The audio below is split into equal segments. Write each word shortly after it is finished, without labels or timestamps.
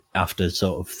after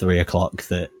sort of 3:00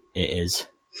 that it is,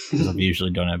 because I've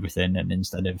usually done everything, and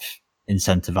instead of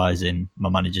incentivizing my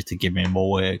manager to give me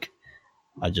more work,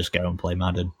 I just go and play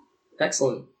Madden.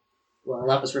 Excellent. Well,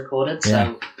 that was recorded,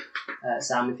 so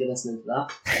Sam, if you're listening to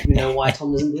that, let me know why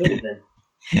Tom doesn't do anything.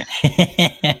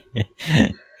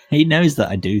 He knows that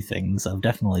I do things. I've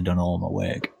definitely done all my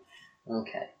work.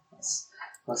 Okay,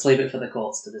 let's leave it for the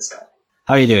courts to decide.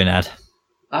 How are you doing, Ed?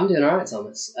 I'm doing alright,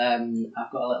 Thomas.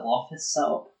 I've got a little office set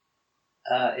up.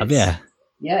 Have you?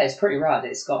 Yeah, it's pretty rad.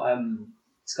 It's got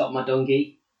my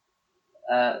Dungy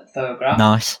photograph.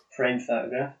 Nice. Framed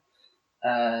photograph.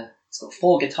 It's got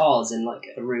 4 guitars in like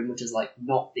a room which is like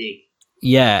not big.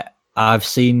 Yeah, I've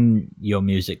seen your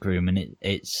music room, and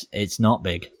it's not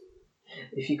big.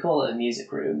 If you call it a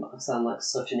music room, I sound like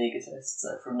such an egotist.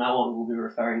 So from now on, we'll be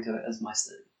referring to it as my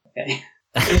study. Okay.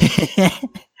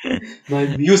 My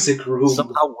music room.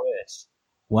 Somehow worse.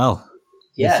 Well,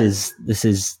 yeah. This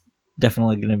is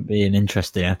definitely going to be an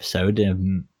interesting episode.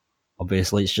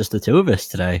 Obviously, it's just the two of us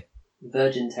today.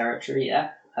 Virgin territory, yeah.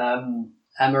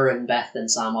 Emma and Beth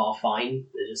and Sam are fine.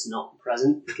 They're just not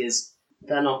present because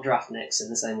they're not draftniks in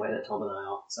the same way that Tom and I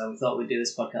are. So we thought we'd do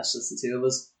this podcast just the two of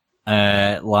us.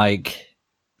 Like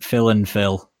Phil and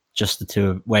Phil, just the two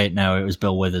of... Wait, no, it was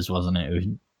Bill Withers, wasn't it,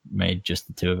 who made just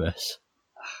the two of us?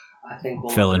 I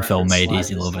think Phil and Phil made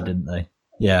Easy Lover, didn't they?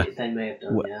 Yeah. They may have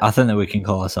done, yeah. I think that we can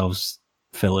call ourselves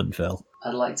Phil and Phil.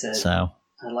 I'd like to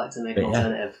make an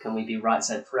alternative. Can we be Right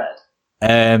Said Fred?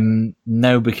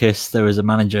 No, because there was a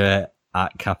manager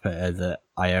at Capita that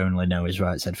I only know is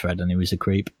Right Said Fred, and he was a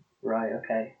creep. Right,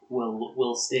 okay.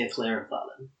 We'll steer clear of that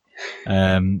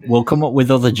then. We'll come up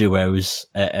with other duos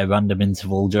at a random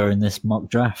interval during this mock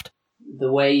draft.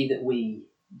 The way that we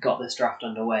got this draft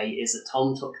underway is that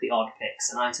Tom took the odd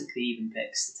picks and I took the even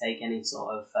picks to take any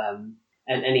sort of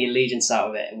any allegiance out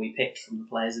of it, and we picked from the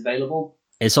players available.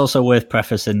 It's also worth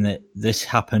prefacing that this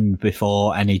happened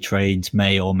before any trades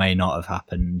may or may not have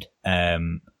happened.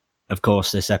 Of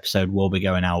course, this episode will be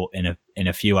going out in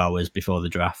a few hours before the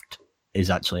draft is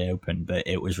actually open, but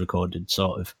it was recorded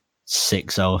sort of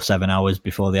 6 or 7 hours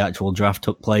before the actual draft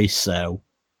took place, so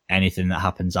anything that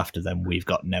happens after then we've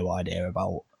got no idea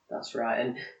about. That's right,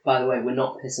 and by the way, we're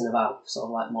not pissing about sort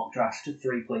of like mock draft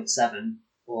 3.7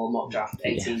 or mock draft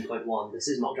 18.1. This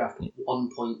is mock draft 1.0.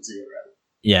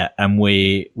 Yeah, and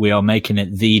we are making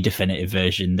it the definitive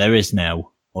version. There is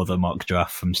no other mock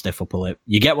draft from Stiff Upper Lip.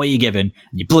 You get what you're given,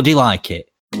 and you bloody like it.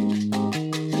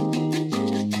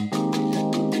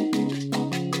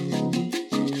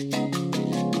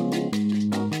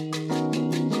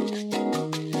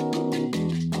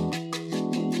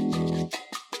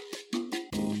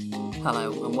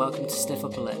 Hello and welcome to Stiff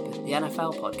Upper Lip, the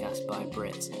NFL podcast by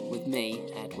Brits, with me,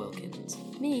 Ed Wilkins.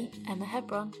 Me, Emma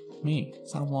Hebron. Me,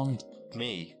 Sam Long.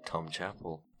 Me, Tom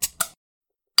Chappell.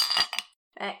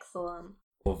 Excellent.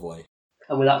 Lovely.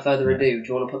 And without further ado, do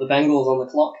you want to put the Bengals on the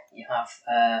clock? You have,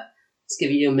 let's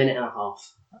give you a minute and a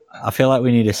half. I feel like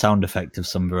we need a sound effect of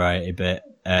some variety, but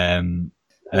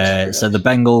so the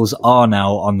Bengals are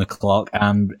now on the clock,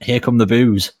 and here come the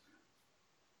boos.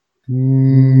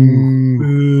 Boo.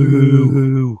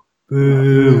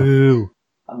 Boo.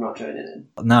 I'm not joining in.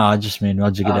 No, I just mean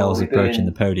Roger Goodell's approaching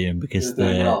the podium because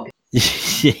the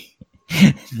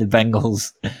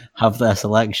Bengals have their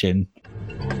selection.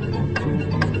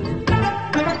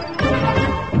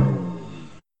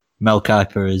 Mel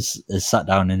Kiper has sat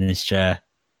down in his chair.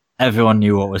 Everyone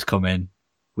knew what was coming.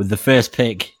 With the first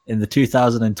pick in the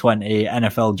 2020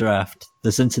 NFL Draft,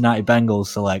 the Cincinnati Bengals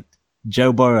select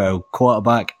Joe Burrow,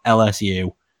 quarterback,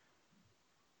 LSU.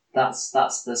 That's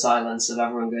the silence of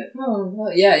everyone going, oh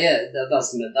yeah,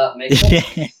 that makes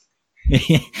sense.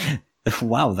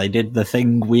 Wow, they did the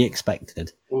thing we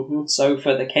expected. Mm-hmm. So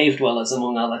for the cave dwellers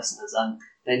among our listeners, and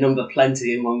they number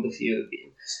plenty among the few of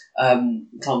you,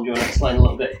 Tom, do you want to explain a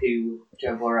little bit who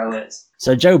Joe Burrow is?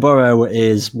 So Joe Burrow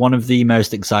is one of the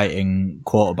most exciting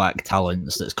quarterback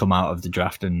talents that's come out of the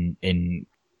draft in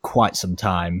quite some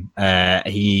time.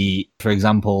 He, for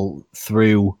example,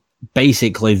 threw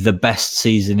basically the best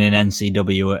season in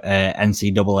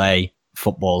NCAA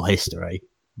football history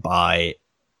by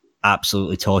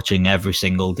absolutely torching every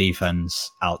single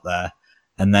defense out there.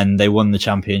 And then they won the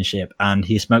championship, and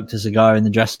he smoked a cigar in the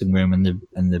dressing room, and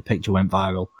the picture went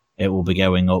viral. It will be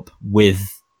going up with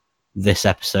this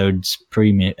episode's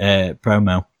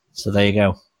promo. So there you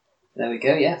go. There we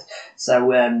go, yes. So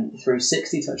threw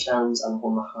 60 touchdowns and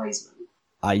won the Heisman.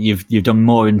 You've done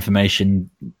more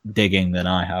information digging than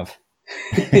I have.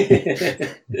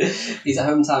 He's a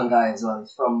hometown guy as well.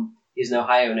 He's an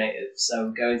Ohio native,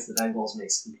 so going to the Bengals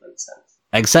makes complete sense.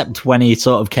 Except when he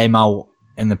sort of came out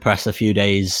in the press a few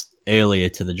days earlier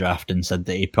to the draft and said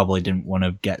that he probably didn't want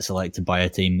to get selected by a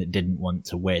team that didn't want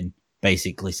to win,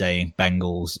 basically saying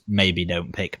Bengals maybe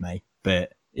don't pick me.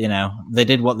 But, they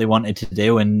did what they wanted to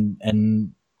do,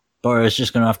 and Burrow's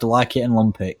just going to have to like it and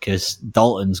lump it because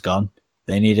Dalton's gone.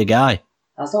 They need a guy.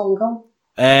 Has Dalton gone?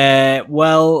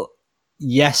 Well,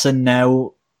 yes and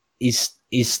no. He's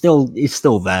still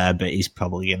there, but he's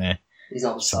probably gonna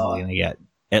get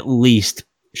at least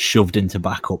shoved into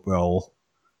backup role.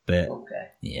 But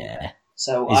yeah,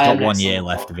 so he's got 1 year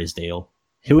left of his deal.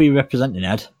 Who are you representing,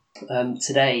 Ed?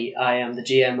 Today, I am the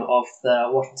GM of the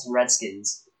Washington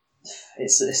Redskins.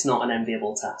 It's not an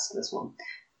enviable task, this one.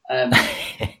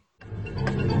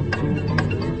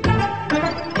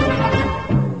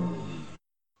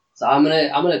 So I'm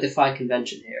gonna defy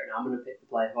convention here, and I'm gonna pick the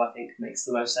player who I think makes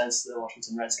the most sense to the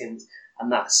Washington Redskins,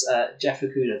 and that's Jeff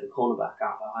Okudah, the cornerback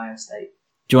out of Ohio State.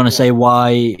 Do you want to say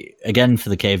why, again, for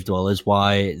the cave dwellers,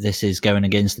 why this is going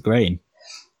against the grain?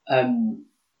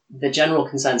 The general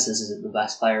consensus is that the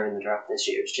best player in the draft this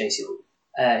year is Chase Young.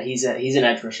 He's an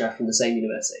edge rusher from the same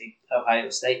university, Ohio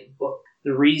State. But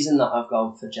the reason that I've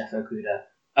gone for Jeff Okudah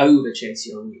over Chase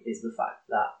Young is the fact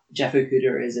that Jeff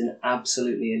Okudah is an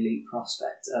absolutely elite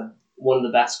prospect. One of the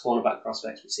best cornerback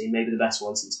prospects we've seen, maybe the best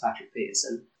one since Patrick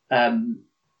Peterson.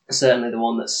 Certainly the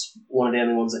one that's one of the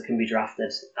only ones that can be drafted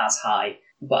as high.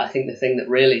 But I think the thing that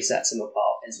really sets him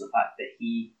apart is the fact that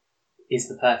he is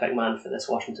the perfect man for this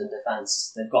Washington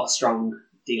defense. They've got a strong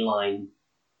D-line.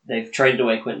 They've traded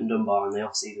away Quinton Dunbar in the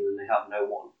offseason and they have no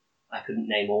one. I couldn't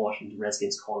name a Washington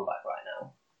Redskins cornerback right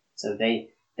now. So they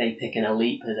pick an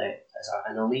elite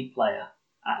player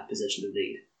at a position of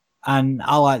need. And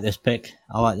I like this pick.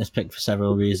 I like this pick for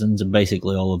several reasons, and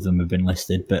basically all of them have been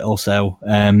listed. But also,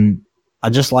 I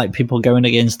just like people going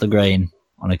against the grain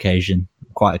on occasion.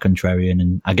 I'm quite a contrarian,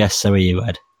 and I guess so are you,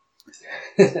 Ed.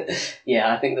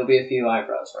 Yeah, I think there'll be a few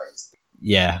eyebrows raised.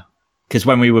 Yeah, because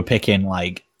when we were picking,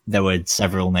 there were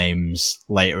several names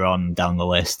later on down the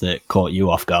list that caught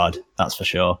you off guard, that's for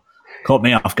sure. Caught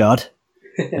me off guard.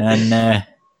 And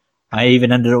I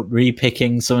even ended up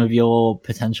re-picking some of your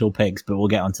potential picks, but we'll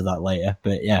get onto that later.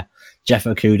 But yeah, Jeff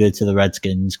Okudah to the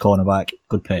Redskins, cornerback,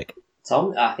 good pick.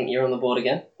 Tom, I think you're on the board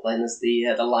again, playing as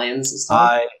the Lions this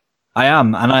time. I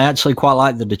am, and I actually quite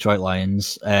like the Detroit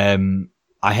Lions.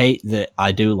 I hate that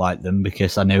I do like them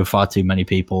because I know far too many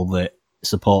people that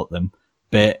support them,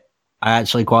 but I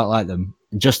actually quite like them,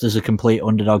 just as a complete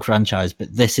underdog franchise.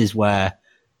 But this is where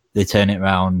they turn it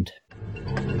around.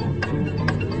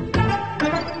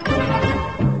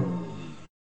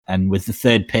 And with the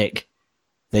third pick,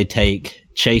 they take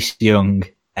Chase Young,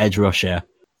 edge rusher,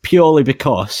 purely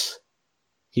because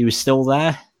he was still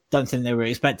there. Don't think they were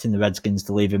expecting the Redskins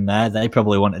to leave him there. They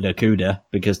probably wanted Okudah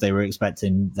because they were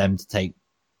expecting them to take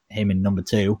him in number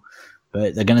 2.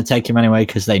 But they're going to take him anyway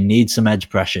because they need some edge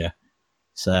pressure.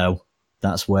 So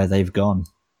that's where they've gone.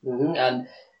 Mm-hmm. And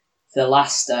the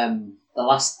last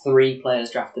 3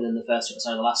 players drafted in the first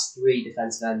round, the last 3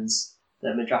 defensive ends that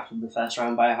have been drafted in the first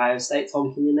round by Ohio State.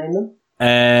 Tom, can you name them?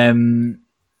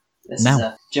 This is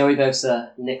Joey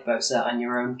Bosa, Nick Bosa, and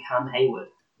your own Cam Hayward.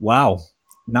 Wow,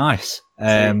 nice.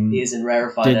 He is in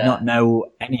rarefied air. Did not know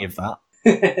any of that.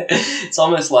 It's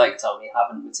almost like, Tom, you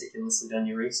haven't meticulously done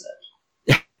your research.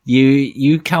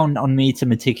 You count on me to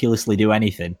meticulously do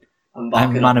anything. I'm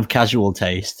a man of casual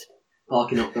taste.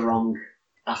 Barking up the wrong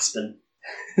aspen.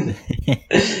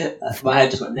 My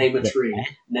head just went, name a tree.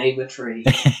 Name a tree.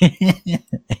 It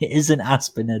is an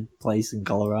aspen a place in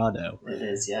Colorado. It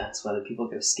is, yeah. It's where the people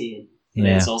go skiing.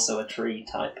 Yeah. It's also a tree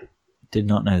type. Did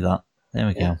not know that. There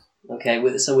we go. Okay,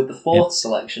 with the fourth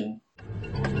selection,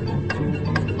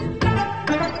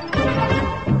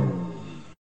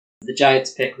 the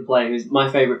Giants pick the player who's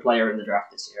my favourite player in the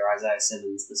draft this year, Isaiah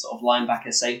Simmons, the sort of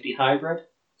linebacker-safety hybrid.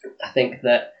 I think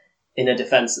that in a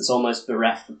defence that's almost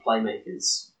bereft of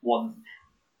playmakers,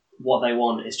 what they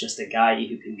want is just a guy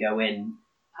who can go in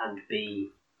and be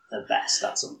the best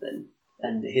at something.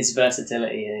 And his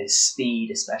versatility and his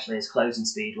speed, especially his closing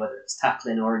speed, whether it's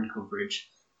tackling or in coverage,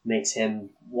 makes him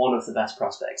one of the best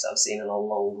prospects I've seen in a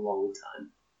long, long time.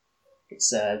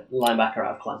 It's a linebacker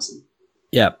out of Clemson.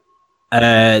 Yeah.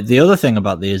 The other thing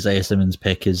about the Isaiah Simmons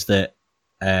pick is that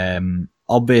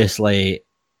obviously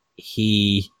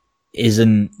he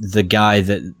isn't the guy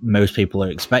that most people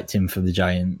are expecting for the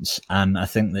Giants, and I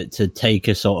think that to take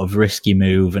a sort of risky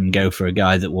move and go for a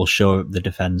guy that will shore up the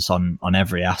defense on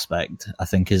every aspect, I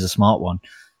think is a smart one.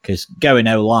 Because going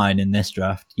O-line in this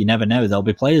draft, you never know. There'll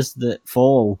be players that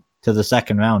fall to the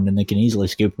second round and they can easily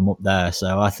scoop them up there.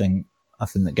 So I think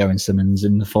that going Simmons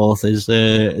in the fourth is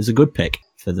a good pick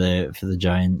for the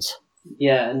Giants.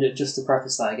 Yeah, and just to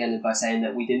preface that again by saying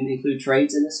that we didn't include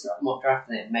trades in this mock draft,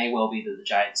 and it may well be that the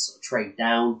Giants sort of trade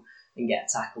down and get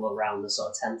a tackle around the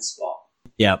sort of 10th spot.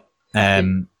 Yep.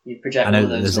 You project one of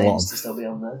those names to still be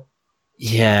on there.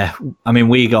 Yeah, I mean,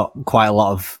 we got quite a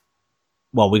lot of.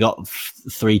 Well, we got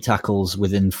 3 tackles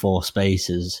within 4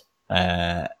 spaces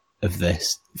of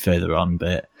this further on,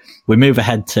 but we move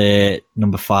ahead to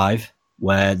number 5,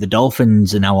 where the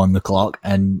Dolphins are now on the clock,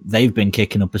 and they've been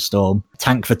kicking up a storm.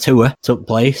 Tank for Tua took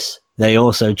place. They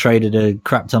also traded a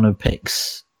crap ton of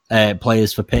picks,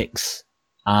 players for picks,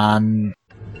 and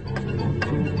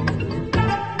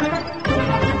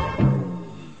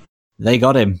they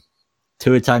got him.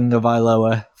 Tua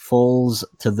Tagovailoa falls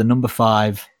to the number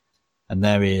 5, and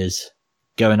there he is,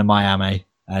 going to Miami.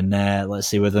 And let's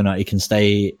see whether or not he can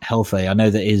stay healthy. I know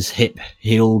that his hip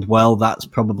healed well. That's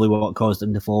probably what caused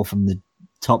him to fall from the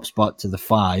top spot to the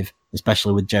 5,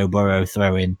 especially with Joe Burrow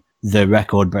throwing the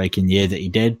record-breaking year that he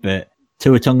did. But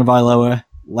Tua Tagovailoa,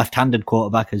 left-handed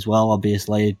quarterback as well,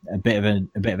 obviously a bit of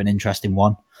an interesting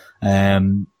one. I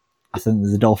think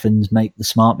the Dolphins make the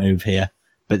smart move here,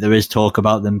 but there is talk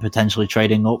about them potentially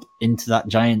trading up into that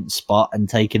Giants spot and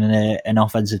taking an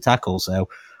offensive tackle. So,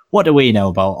 what do we know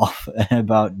about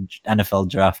NFL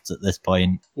drafts at this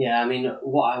point? Yeah, I mean,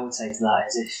 what I would say to that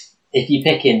is if you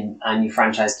pick him and you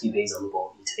franchise QBs on the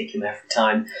board, you take him every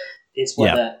time. It's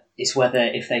whether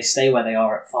if they stay where they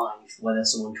are at 5, whether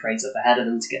someone trades up ahead of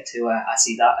them to get to it. I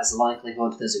see that as a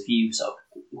likelihood. There's a few sort of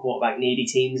quarterback needy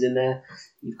teams in there.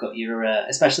 You've got your,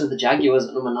 especially the Jaguars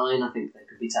at number 9. I think they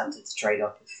could be tempted to trade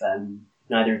up if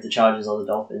neither of the Chargers or the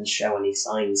Dolphins show any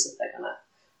signs that they're going to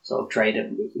sort of trade up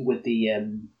with the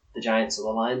Giants or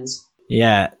the Lions.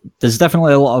 Yeah, there's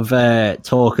definitely a lot of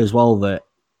talk as well that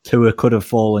Tua could have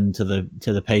fallen to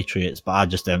the Patriots, but I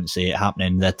just don't see it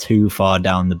happening. They're too far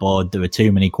down the board. There are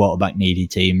too many quarterback needy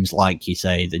teams, like you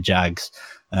say, the Jags.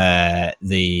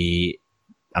 The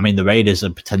Raiders are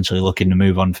potentially looking to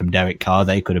move on from Derek Carr.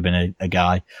 They could have been a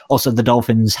guy. Also, the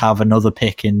Dolphins have another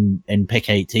pick in pick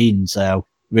 18, so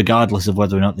regardless of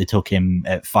whether or not they took him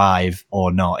at 5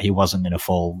 or not, he wasn't going to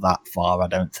fall that far, I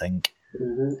don't think.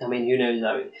 Mm-hmm. I mean, who knows?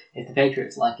 If the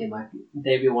Patriots like him,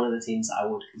 they'd be one of the teams that I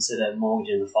would consider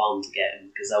mortgaging the farm to get him,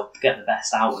 because they'll get the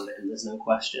best out of it, and there's no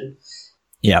question.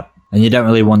 Yeah, and you don't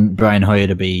really want Brian Hoyer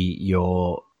to be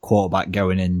your quarterback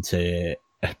going into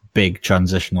a big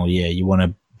transitional year. You want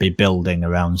to be building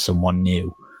around someone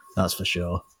new, that's for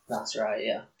sure. That's right,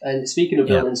 yeah. And speaking of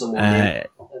building someone new,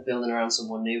 building around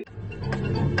someone new.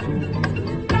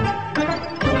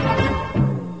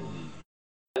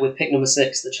 With pick number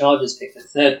 6, the Chargers pick the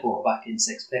 3rd quarterback in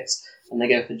 6 picks, and they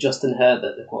go for Justin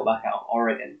Herbert, the quarterback out of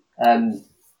Oregon.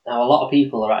 Now, a lot of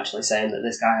people are actually saying that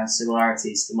this guy has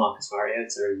similarities to Marcus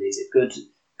Mariota, and he's a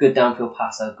good downfield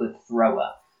passer, good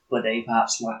thrower, but he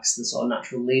perhaps lacks the sort of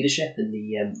natural leadership and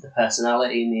the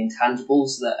personality and the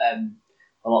intangibles that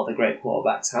a lot of the great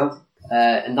quarterbacks have.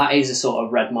 And that is a sort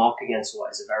of red mark against what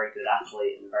is a very good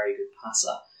athlete and a very good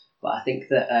passer. But I think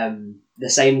that the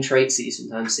same traits that you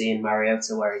sometimes see in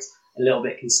Mariota, where he's a little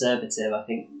bit conservative, I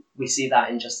think we see that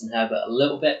in Justin Herbert a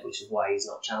little bit, which is why he's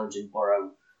not challenging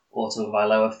Burrow or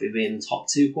Tagovailoa for being the top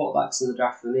 2 quarterbacks in the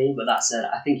draft for me. But that said,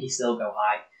 I think he still go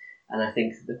high, and I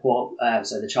think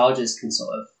the Chargers can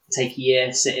sort of take a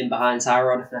year sitting behind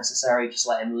Tyrod if necessary, just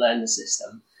let him learn the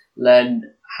system,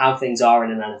 learn how things are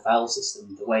in an NFL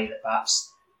system, the way that perhaps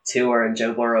Tua and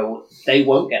Joe Burrow, they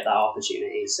won't get that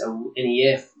opportunity. So in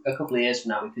a couple of years from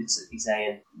now, we could be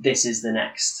saying this is the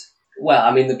next. Well,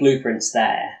 I mean, the blueprint's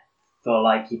there for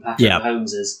like your Patrick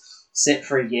Mahomeses. Sit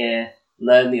for a year,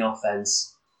 learn the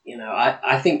offense. You know,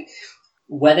 I think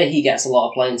whether he gets a lot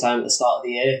of playing time at the start of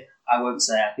the year, I won't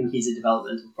say. I think he's a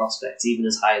developmental prospect, even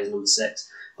as high as number 6.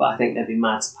 But I think they'd be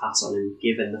mad to pass on him,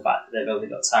 given the fact that they've only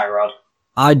got Tyrod.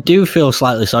 I do feel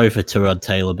slightly sorry for Tyrod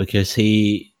Taylor, because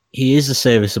he is a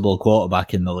serviceable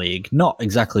quarterback in the league. Not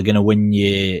exactly going to win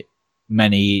you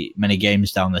many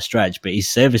games down the stretch, but he's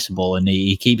serviceable, and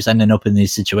he keeps ending up in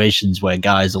these situations where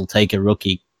guys will take a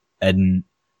rookie and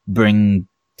bring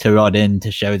Tyrod in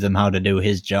to show them how to do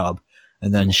his job,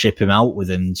 and then ship him out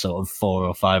within sort of 4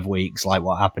 or 5 weeks, like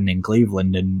what happened in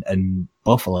Cleveland and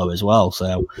Buffalo as well.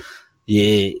 So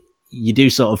you do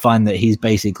sort of find that he's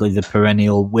basically the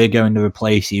perennial, we're going to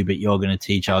replace you, but you're going to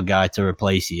teach our guy to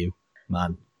replace you,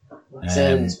 man. He's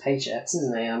earning his paychecks,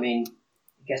 isn't he? I mean,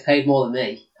 he gets paid more than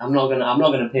me. I'm not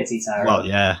gonna pity Tyrod. Well,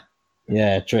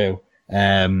 yeah, true.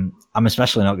 I'm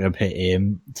especially not going to pity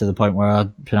him to the point where I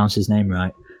pronounce his name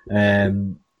right.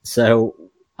 So,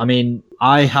 I mean,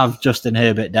 I have Justin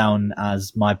Herbert down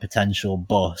as my potential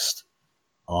bust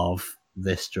of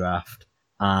this draft,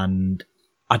 and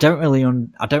I don't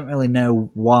really know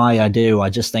why I do. I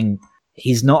just think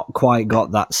he's not quite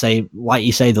got that same, like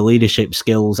you say, the leadership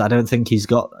skills. I don't think he's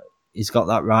got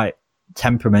that right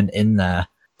temperament in there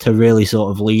to really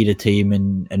sort of lead a team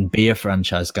and be a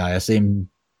franchise guy. I see him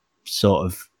sort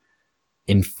of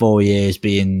in 4 years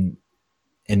being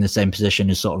in the same position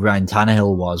as sort of Ryan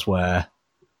Tannehill was, where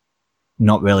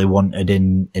not really wanted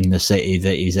in the city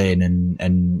that he's in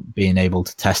and being able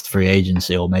to test free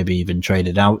agency or maybe even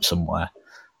traded out somewhere.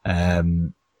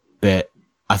 But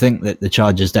I think that the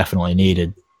Chargers definitely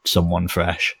needed someone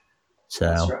fresh.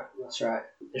 So That's right.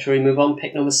 Shall we move on?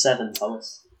 Pick number 7,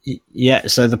 Thomas. Yeah,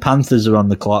 so the Panthers are on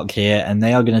the clock here, and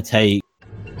they are going to take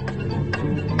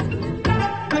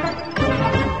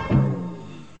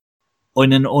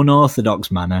in an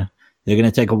unorthodox manner. They're going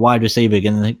to take a wide receiver.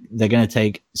 They're going to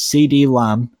take CeeDee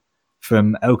Lamb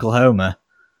from Oklahoma,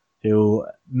 who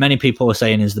many people are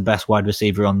saying is the best wide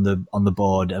receiver on the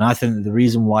board. And I think that the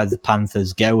reason why the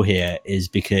Panthers go here is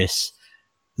because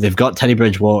they've got Teddy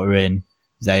Bridgewater in.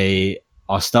 They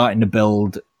are starting to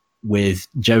build with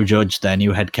Joe Judge, their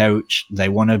new head coach. They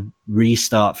want to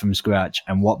restart from scratch.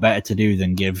 And what better to do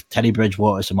than give Teddy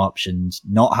Bridgewater some options,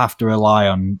 not have to rely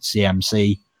on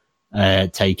CMC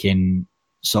taking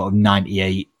sort of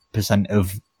 98%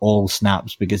 of all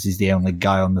snaps because he's the only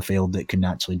guy on the field that can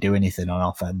actually do anything on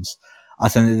offense. I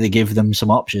think that they give them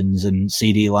some options, and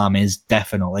CeeDee Lamb is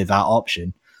definitely that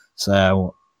option.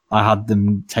 So I had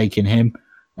them taking him.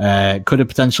 Could have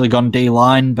potentially gone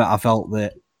D-line, but I felt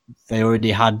that they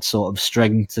already had sort of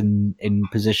strength in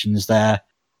positions there.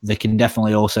 They can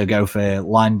definitely also go for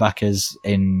linebackers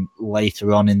in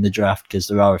later on in the draft because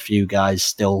there are a few guys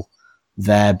still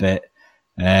there, but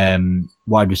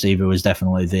wide receiver was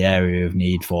definitely the area of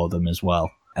need for them as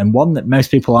well. And one that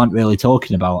most people aren't really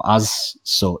talking about as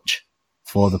such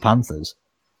for the Panthers.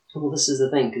 Well, this is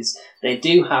the thing, because they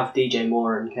do have DJ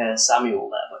Moore and Curtis Samuel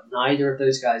there, but neither of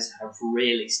those guys have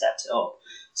really stepped it up.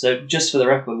 So just for the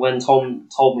record, when Tom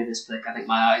told me this pick, I think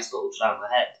my eyes bulged out of my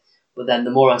head. But then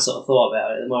the more I sort of thought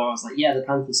about it, the more I was like, yeah, the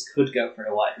Panthers could go for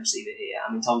a wide receiver here.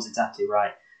 I mean, Tom's exactly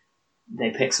right.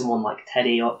 They pick someone like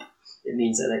Teddy up. It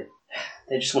means that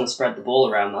they just want to spread the ball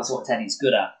around. That's what Teddy's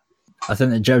good at. I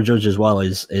think that Joe Judge as well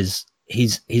is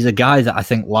he's a guy that I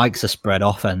think likes a spread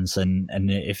offense, and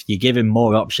if you give him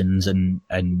more options and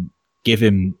give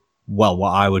him, well, what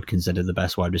I would consider the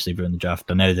best wide receiver in the draft,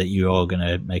 I know that you're all going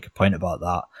to make a point about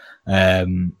that.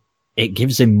 It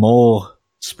gives him more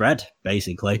spread,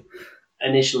 basically.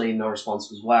 Initially, my response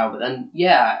was wow, but then,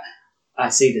 yeah, I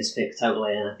see this pick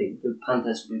totally, and I think the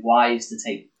Panthers would be wise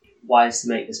to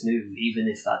make this move, even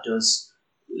if that does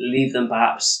leave them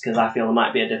perhaps, because I feel there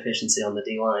might be a deficiency on the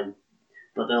D-line,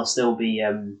 but there'll still be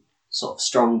sort of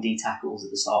strong D tackles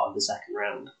at the start of the second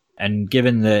round. And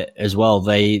given that as well,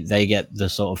 they get the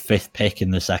sort of 5th pick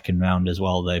in the second round as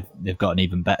well, they've got an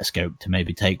even better scope to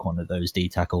maybe take one of those D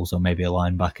tackles or maybe a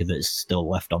linebacker that's still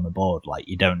left on the board. Like,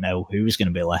 you don't know who's going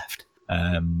to be left.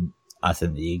 I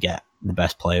think that you get the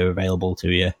best player available to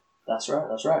you. That's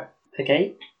right. Pick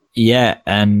 8? Yeah,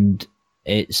 and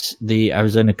it's the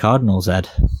Arizona Cardinals, Ed.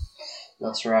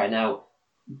 That's right. Now,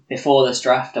 before this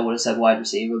draft, I would have said wide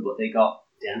receiver, but they got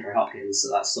DeAndre Hopkins,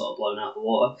 so that's sort of blown out the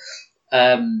water.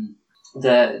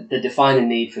 The defining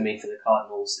need for me for the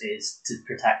Cardinals is to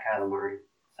protect Kyler Murray.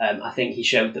 I think he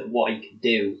showed that what he could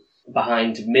do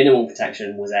behind minimal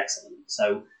protection was excellent.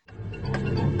 So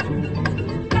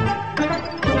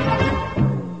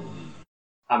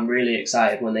I'm really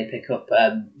excited when they pick up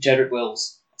Jedrick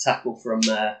Wills, tackle from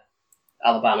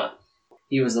Alabama.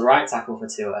 He was the right tackle for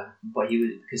Tua, but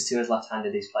because Tua's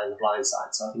left-handed, he's playing the blind side.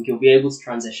 So I think he'll be able to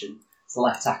transition to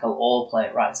left tackle or play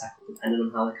at right tackle, depending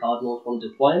on how the Cardinals want to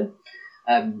deploy him.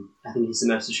 I think he's the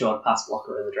most assured pass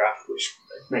blocker in the draft, which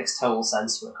makes total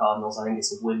sense for the Cardinals. I think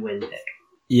it's a win-win pick.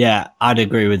 Yeah, I'd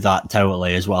agree with that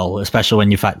totally as well, especially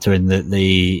when you factor in that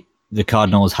the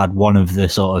Cardinals had one of the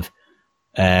sort of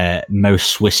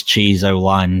most Swiss cheese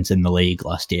O-lines in the league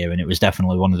last year, and it was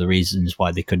definitely one of the reasons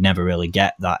why they could never really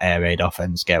get that air raid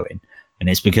offense going. And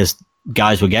it's because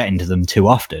guys were getting to them too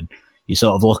often. You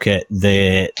sort of look at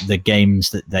the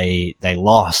games that they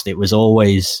lost, it was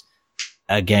always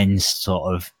against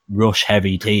sort of rush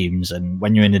heavy teams, and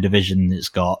when you're in a division that's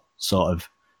got sort of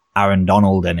Aaron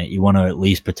Donald in it, you want to at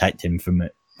least protect him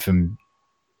from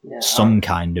some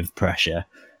kind of pressure.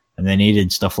 And they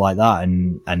needed stuff like that,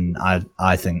 and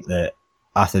I think that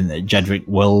Jedrick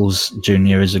Wills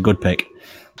Jr. is a good pick.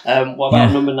 What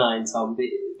about number 9, Tom?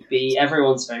 Be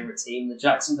everyone's favourite team, the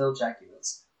Jacksonville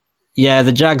Jaguars. Yeah,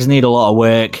 the Jags need a lot of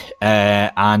work,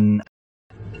 and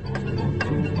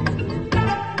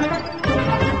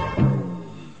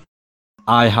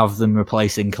I have them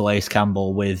replacing Calais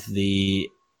Campbell with the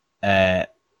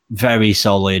very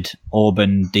solid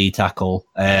Auburn D tackle,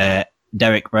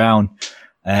 Derek Brown,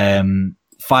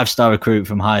 5-star recruit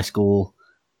from high school.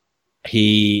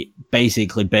 He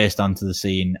basically burst onto the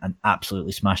scene and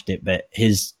absolutely smashed it. But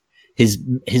his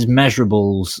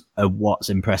measurables are what's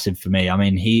impressive for me. I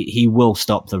mean, he will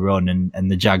stop the run, and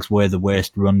the Jags were the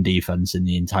worst run defense in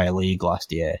the entire league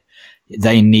last year.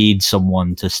 They need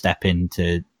someone to step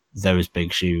into those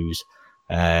big shoes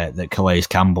that Calais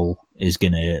Campbell is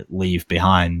going to leave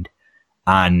behind.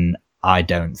 And I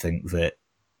don't think that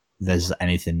there's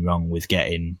anything wrong with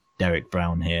getting Derek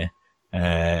Brown here.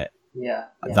 Yeah.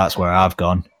 That's where I've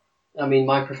gone. I mean,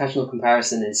 my professional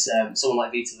comparison is someone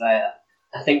like Vita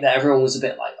Vea. I think that everyone was a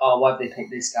bit like, oh, why did they pick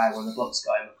this guy when the Bucs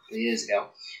got him a couple of years ago?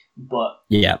 But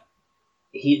yeah,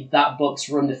 that Bucs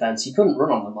run defense, you couldn't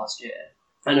run on them last year.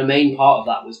 And a main part of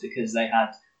that was because they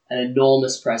had an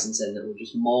enormous presence in that would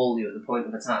just maul you at the point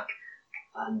of attack.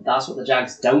 And that's what the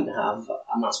Jags don't have,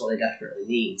 and that's what they desperately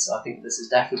need. So I think this is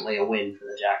definitely a win for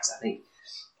the Jags.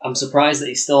 I'm surprised that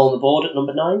he's still on the board at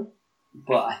number 9,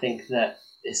 but I think that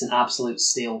it's an absolute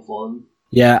steal for them.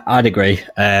 Yeah, I'd agree.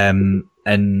 And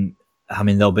I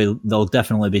mean, there'll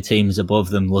definitely be teams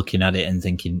above them looking at it and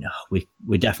thinking, oh,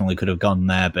 we definitely could have gone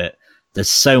there, but there's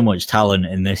so much talent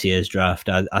in this year's draft.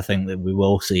 I think that we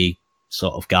will see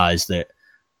sort of guys that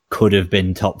could have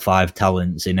been top 5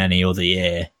 talents in any other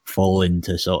year fall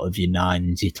into sort of your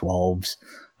 9s, your 12s,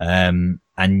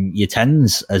 and your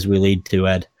 10s as we lead to,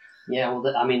 Ed. Yeah,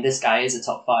 well, I mean, this guy is a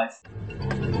top 5.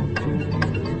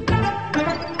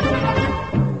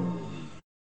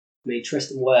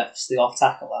 Tristan Wirfs, the off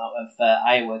tackle out of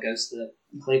Iowa, goes to the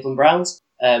Cleveland Browns.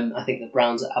 I think the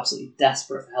Browns are absolutely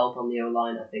desperate for help on the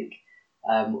O-line. I think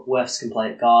Wirfs can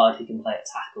play at guard, he can play at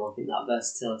tackle. I think that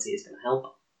versatility is going to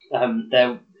help.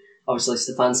 Obviously,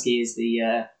 Stefanski is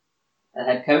the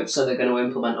head coach, so they're going to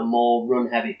implement a more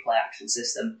run-heavy play-action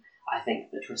system. I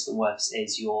think that Tristan Wirfs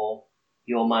is your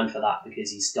man for that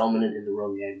because he's dominant in the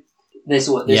run game.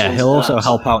 He'll also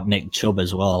help out Nick Chubb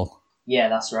as well. Yeah,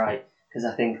 that's right. Because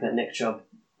I think that Nick Chubb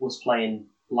was playing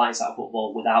lights out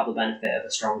football without the benefit of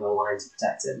a stronger line to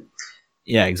protect him.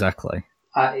 Yeah, exactly.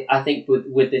 I think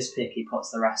with this pick, he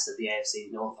puts the rest of the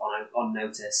AFC North on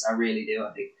notice. I really do.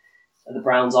 I think the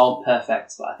Browns aren't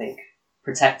perfect, but I think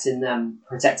protecting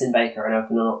Baker and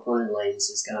opening up running lanes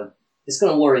is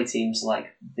gonna worry teams like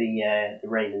the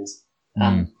Ravens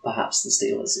and perhaps the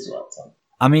Steelers as well, Tom.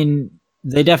 I mean,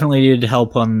 they definitely needed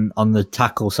help on the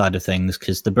tackle side of things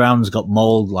because the Browns got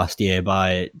mauled last year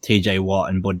by TJ Watt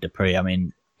and Bud Dupree. I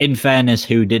mean, in fairness,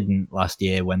 who didn't last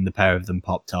year when the pair of them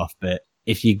popped off? But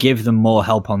if you give them more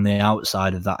help on the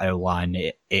outside of that O-line,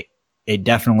 it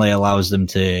definitely allows them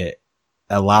to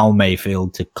allow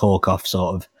Mayfield to cork off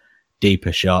sort of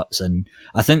deeper shots. And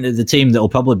I think that the team that will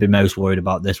probably be most worried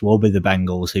about this will be the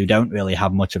Bengals, who don't really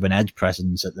have much of an edge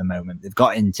presence at the moment. They've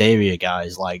got interior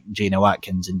guys like Geno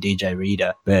Atkins and DJ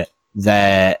Reader, but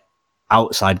their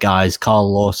outside guys,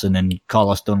 Carl Lawson and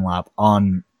Carlos Dunlap,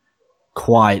 aren't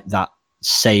quite that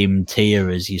same tier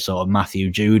as your sort of Matthew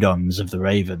Judons of the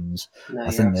Ravens. No, I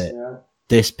think that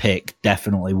this pick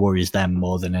definitely worries them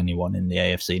more than anyone in the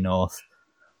AFC North.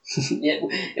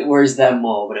 It worries them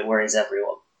more, but it worries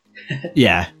everyone.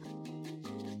 Yeah.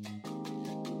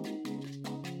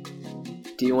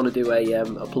 Do you want to do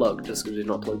a plug, just because we've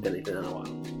not plugged anything in a while?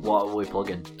 What are we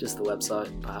plugging? Just the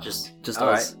website, perhaps. Just all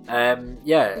us. Right.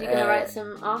 You're going to write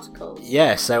some articles?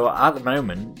 Yeah, so at the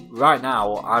moment, right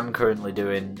now, I'm currently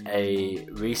doing a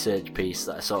research piece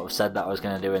that I sort of said that I was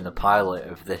going to do in the pilot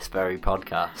of this very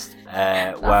podcast.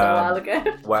 That's a while ago.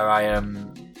 Where I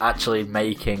am actually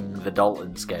making the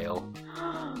Dalton scale.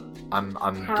 I'm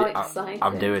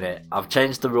doing it. I've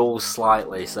changed the rules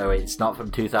slightly, so it's not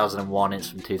from 2001, it's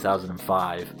from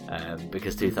 2005,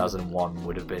 because 2001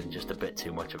 would have been just a bit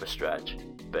too much of a stretch.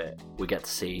 But we get to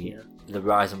see the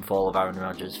rise and fall of Aaron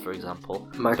Rodgers, for example.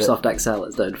 Microsoft Excel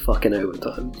is doing fucking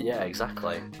overtime. Yeah,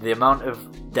 exactly. The amount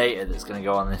of data that's going to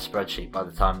go on this spreadsheet by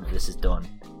the time that this is done,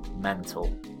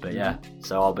 mental. But yeah,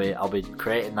 so I'll be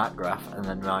creating that graph and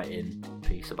then writing a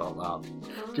piece about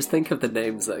that. Just think of the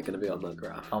names that are going to be on that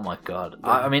graph. Oh my god.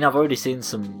 I mean, I've already seen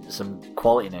some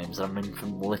quality names. I mean,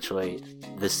 from literally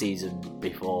the season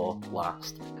before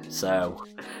last. So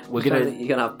you're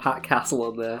gonna have Pat Castle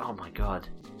on there. Oh my god.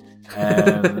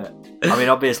 I mean,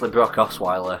 obviously Brock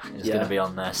Osweiler is going to be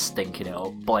on there stinking it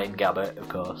up. Blaine Gabbert, of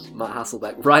course. Matt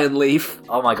Hasselbeck. Ryan Leaf.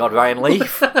 Oh my god, Ryan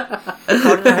Leaf.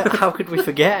 How could we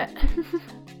forget?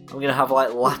 I'm going to have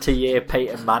like latter year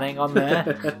Peyton Manning on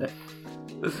there.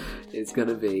 It's going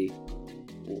to be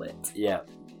lit. Yeah.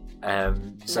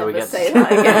 So Never we get say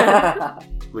that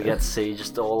again. we get to see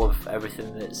just all of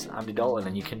everything that's Andy Dalton,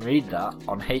 and you can read that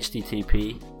on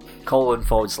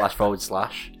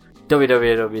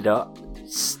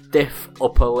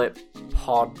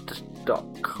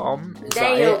http://www.stiffupperlippod.com.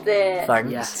 Nailed it.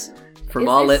 Thanks. Yes. From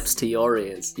our lips to your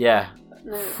ears. Yeah.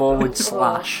 No.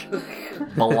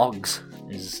 /blogs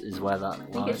is where that I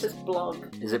think it's just blog.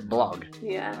 Is it blog?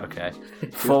 Yeah. Okay.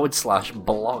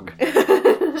 /blog.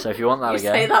 So if you want that you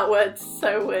again. say that word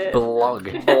so weird. Blog.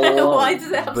 Why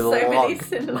does it have Blog. so many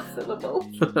syllables?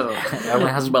 It only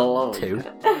has Blog. 2.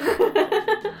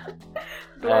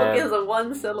 Blog is a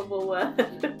one-syllable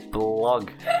word. Blog.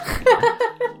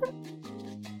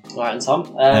 Alright, and Tom?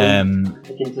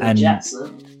 Looking to the Jets, huh?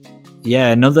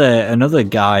 Yeah, another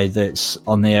guy that's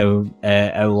on the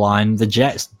O-line. The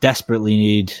Jets desperately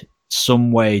need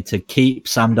some way to keep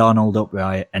Sam Darnold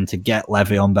upright and to get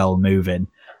Le'Veon Bell moving.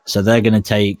 So they're going to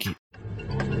take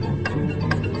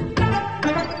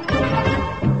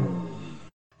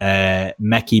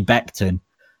Mekhi Becton,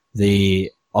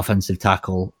 the offensive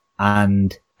tackle,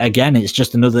 and again, it's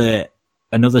just another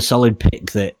solid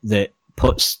pick that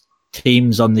puts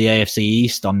teams on the AFC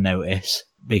East on notice,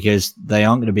 because they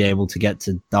aren't going to be able to get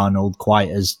to Darnold quite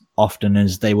as often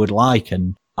as they would like.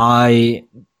 And I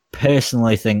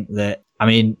personally think that,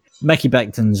 Mekhi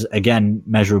Becton's, again,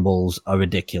 measurables are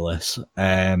ridiculous.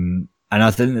 And I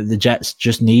think that the Jets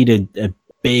just needed a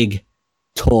big,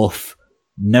 tough,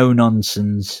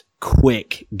 no-nonsense,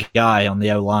 quick guy on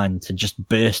the O-line to just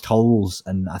burst holes.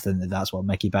 And I think that that's what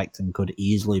Mekhi Becton could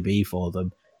easily be for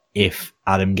them if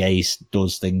Adam Gase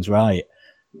does things right.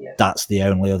 Yeah. That's the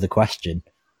only other question.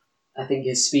 I think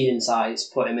his speed and size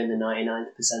put him in the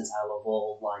 99th percentile of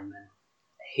all linemen.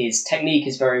 His technique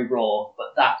is very raw,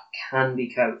 but that can be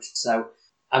coached. So,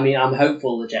 I'm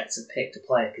hopeful the Jets have picked a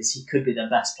player because he could be the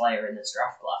best player in this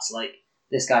draft class. Like,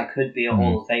 this guy could be a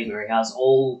Hall of Famer. He has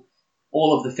all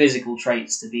of the physical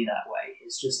traits to be that way.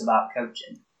 It's just about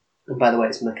coaching. And by the way,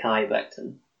 it's Mekhi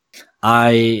Becton.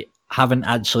 I haven't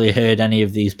actually heard any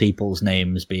of these people's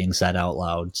names being said out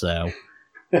loud, so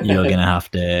you're going to have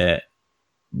to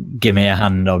give me a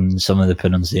hand on some of the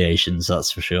pronunciations,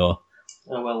 that's for sure.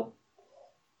 Oh, well.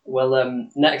 Well,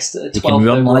 next 12th You can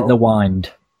run overall, like the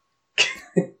wind.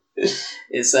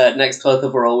 It's next 12th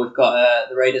overall. We've got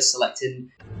the Raiders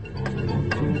selecting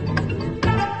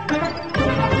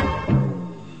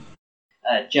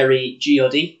Jerry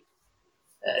Jeudy.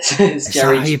 Is that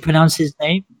how you pronounce his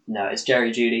name? No, it's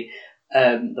Jerry Jeudy,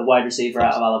 the wide receiver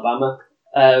out of Alabama.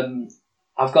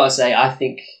 I've got to say, I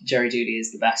think Jerry Jeudy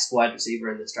is the best wide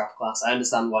receiver in this draft class. I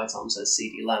understand why Tom says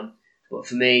CeeDee Lamb, but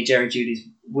for me, Jerry Jeudy's,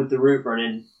 with the route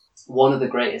running, one of the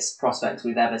greatest prospects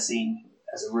we've ever seen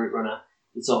as a route runner.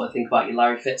 You sort of think about your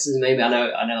Larry Fitzes, maybe. I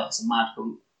know that's a mad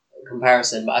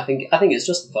comparison, but I think it's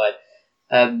justified.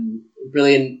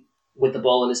 Brilliant with the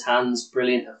ball in his hands,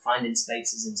 brilliant at finding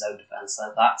spaces in zone defense.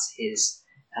 So that's his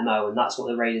MO, and that's what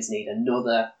the Raiders need.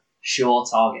 Another sure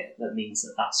target that means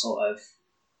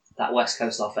that West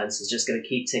Coast offense is just going to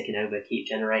keep ticking over, keep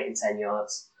generating 10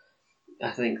 yards.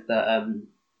 I think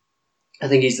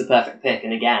he's the perfect pick,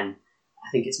 and again, I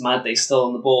think it's mad they're still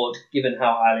on the board, given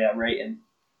how highly I rate him.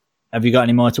 Have you got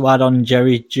any more to add on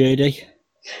Jerry Jeudy?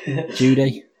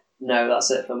 Judy? No, that's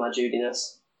it for my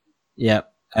Judiness.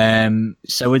 Yep.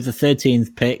 So with the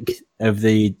 13th pick of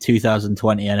the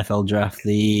 2020 NFL Draft,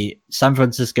 the San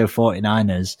Francisco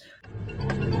 49ers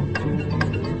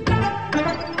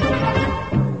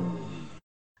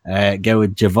go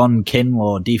with Javon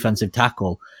Kinlaw, defensive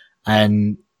tackle.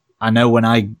 And I know when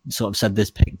I sort of said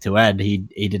this pick to Ed, he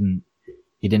didn't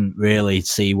really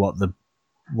see what the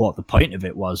point of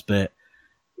it was, but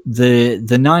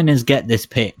the Niners get this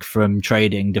pick from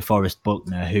trading DeForest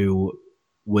Buckner, who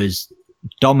was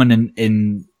dominant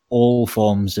in all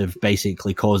forms of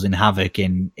basically causing havoc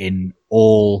in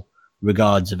all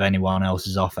regards of anyone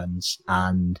else's offense.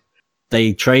 And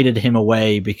they traded him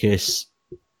away because,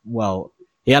 well,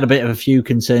 he had a few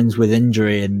concerns with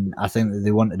injury, and I think that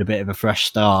they wanted a bit of a fresh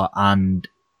start, and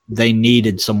they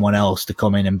needed someone else to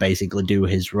come in and basically do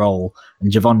his role.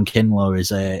 And Javon Kinlaw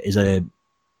is a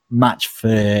match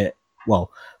for,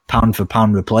 well, pound for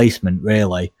pound replacement,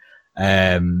 really.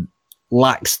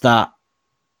 Lacks that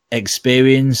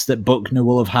experience that Buckner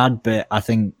will have had, but I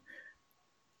think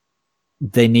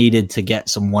they needed to get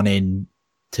someone in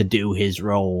to do his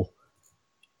role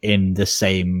in the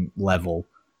same level.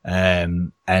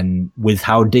 And with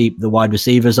how deep the wide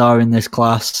receivers are in this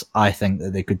class, I think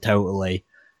that they could totally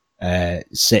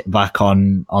sit back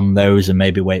on those and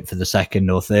maybe wait for the second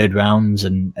or third rounds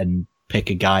and pick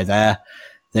a guy there.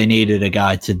 They needed a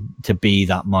guy to be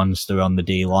that monster on the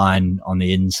D line on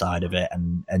the inside of it,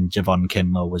 and Javon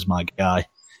Kinlaw was my guy.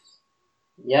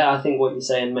 Yeah, I think what you're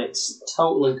saying makes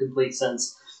total and complete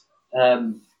sense.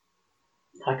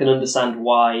 I can understand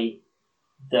why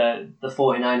the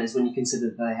 49ers, when you consider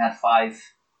that they had 5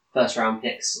 first-round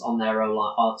picks on their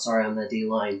on their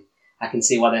D-line, I can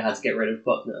see why they had to get rid of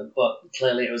Buckner, but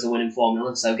clearly it was a winning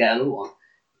formula, so get another one.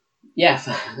 Yeah,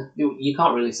 you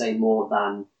can't really say more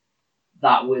than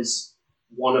that was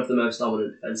one of the most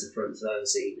dominant defensive fronts I've ever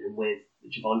seen, and with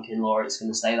Javon Kinlaw, it's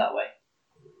going to stay that way.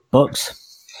 Bucks?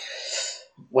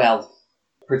 Well,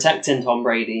 protecting Tom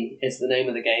Brady is the name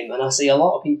of the game, and I see a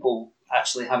lot of people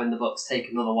actually having the Bucks take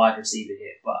another wide receiver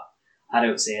here, but I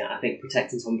don't see it. I think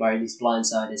protecting Tom Brady's blind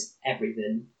side is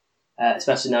everything,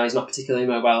 especially now he's not particularly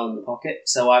mobile in the pocket,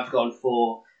 so I've gone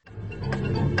for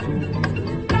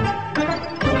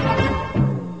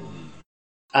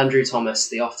Andrew Thomas,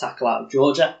 the off tackle out of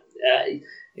Georgia.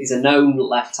 He's a known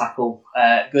left tackle,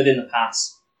 good in the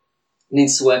pass,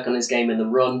 needs to work on his game in the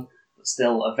run, but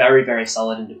still a very, very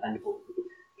solid and dependable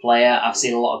player. I've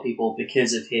seen a lot of people,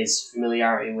 because of his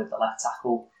familiarity with the left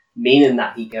tackle, meaning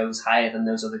that he goes higher than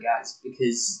those other guys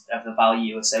because of the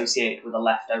value associated with a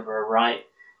left over a right.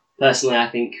 Personally, I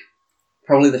think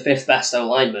probably the 5th best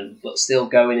O-lineman, but still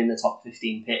going in the top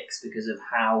 15 picks because of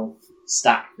how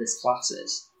stacked this class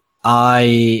is.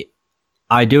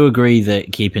 I do agree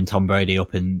that keeping Tom Brady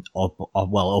up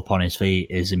on his feet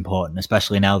is important,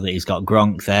 especially now that he's got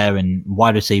Gronk there, and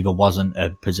wide receiver wasn't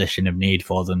a position of need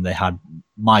for them. They had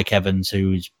Mike Evans,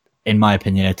 who's, in my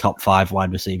opinion, a top 5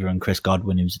 wide receiver, and Chris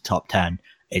Godwin, who's a top 10.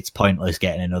 It's pointless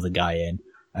getting another guy in.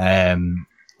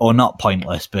 Or not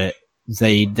pointless, but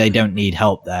they don't need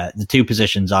help there. The 2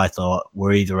 positions I thought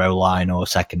were either O-line or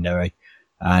secondary.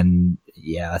 And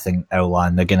yeah, I think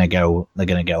O-line, they're gonna go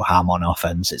ham on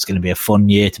offense. It's gonna be a fun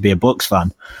year to be a Bucks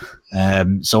fan.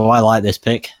 So I like this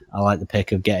pick. I like the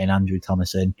pick of getting Andrew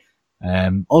Thomas in.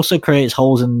 Also creates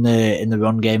holes in the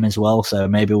run game as well. So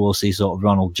maybe we'll see sort of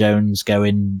Ronald Jones go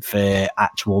in for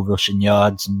actual rushing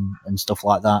yards and stuff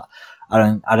like that. I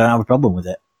don't have a problem with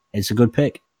it. It's a good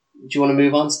pick. Do you want to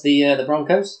move on to the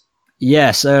Broncos? Yeah.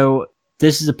 So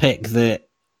this is a pick that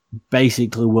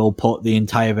basically will put the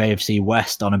entire AFC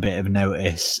West on a bit of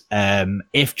notice.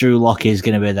 If Drew Lock is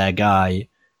going to be their guy,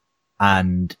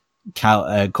 and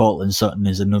Cortland Sutton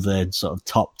is another sort of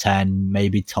top 10,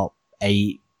 maybe top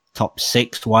 8, top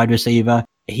 6 wide receiver,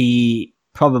 he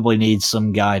probably needs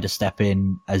some guy to step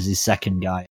in as his second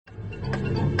guy.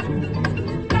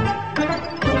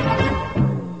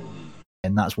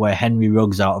 And that's where Henry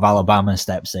Ruggs out of Alabama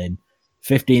steps in.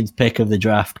 15th pick of the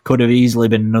draft, could have easily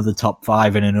been another top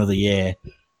 5 in another year.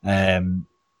 The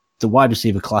wide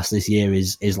receiver class this year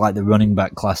is like the running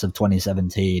back class of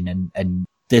 2017, and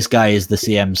this guy is the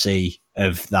CMC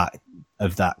of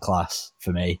that class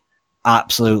for me.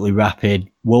 Absolutely rapid,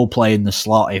 will play in the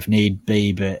slot if need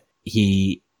be, but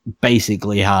he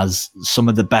basically has some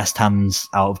of the best hands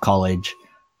out of college,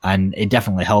 and it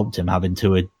definitely helped him having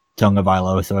Tua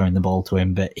Tagovailoa throwing the ball to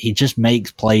him, but he just makes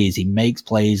plays. He makes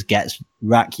plays, gets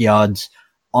rack yards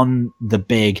on the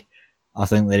big. I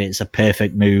think that it's a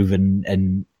perfect move,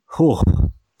 and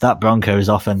that Broncos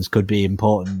offense could be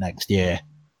important next year.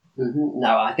 Mm-hmm.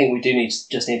 No, I think we do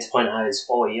just need to point out his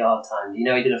 40-yard time. You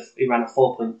know, he ran a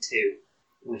 4.2,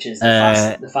 which is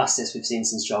the fastest we've seen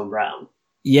since John Brown.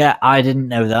 Yeah, I didn't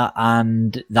know that,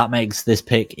 and that makes this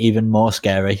pick even more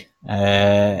scary.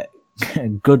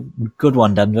 Good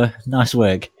one, Denver. Nice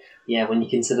work. Yeah, when you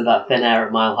consider that thin air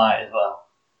at Mile High as well.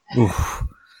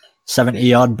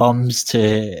 70-yard bombs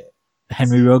to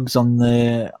Henry Ruggs on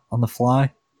the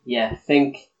fly. Yeah,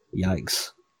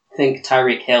 Yikes. Think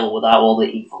Tyreek Hill without all the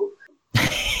evil.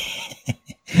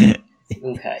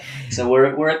 Okay, so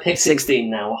we're at pick 16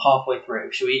 now. We're halfway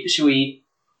through. Should we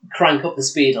crank up the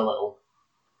speed a little?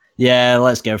 Yeah,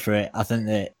 let's go for it. I think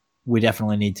that we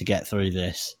definitely need to get through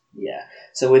this. Yeah.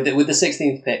 So with the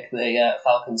 16th pick, the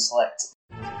Falcons select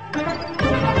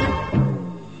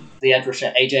the edge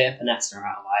rusher AJ Epinesa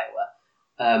out of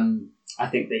Iowa. I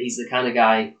think that he's the kind of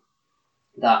guy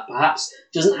that perhaps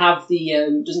doesn't have the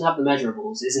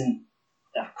measurables, isn't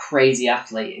a crazy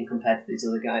athlete in compared to these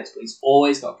other guys, but he's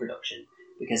always got production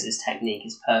because his technique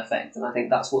is perfect, and I think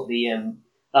that's what the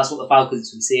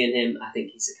Falcons would see in him. I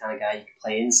think he's the kind of guy you could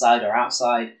play inside or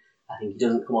outside. I think he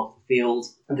doesn't come off the field.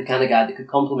 And the kind of guy that could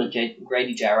complement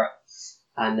Grady Jarrett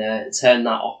and turn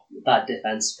that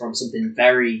defense from something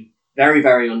very, very,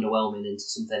 very underwhelming into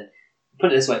something.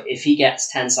 Put it this way: if he gets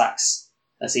 10 sacks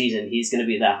a season, he's going to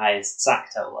be their highest sack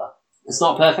totaler. It's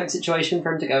not a perfect situation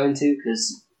for him to go into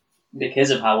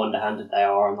because of how underhanded they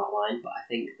are on that line. But I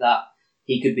think that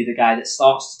he could be the guy that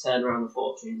starts to turn around the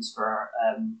fortunes for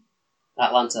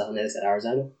Atlanta. I nearly said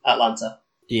Arizona. Atlanta.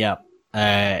 Yeah.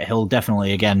 He'll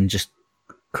definitely, again, just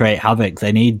create havoc.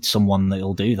 They need someone that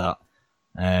will do that.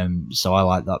 So I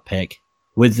like that pick.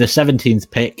 With the 17th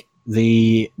pick,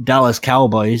 the Dallas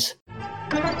Cowboys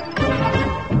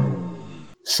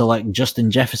select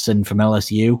Justin Jefferson from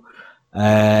LSU.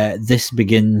 This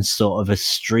begins sort of a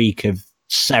streak of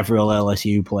several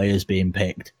LSU players being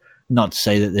picked. Not to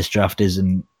say that this draft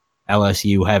isn't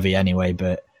LSU heavy anyway,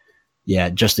 but yeah,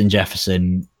 Justin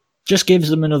Jefferson just gives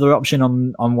them another option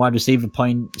on wide receiver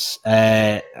points.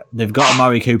 They've got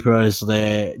Amari Cooper as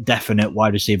the definite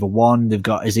wide receiver 1. They've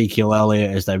got Ezekiel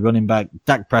Elliott as their running back.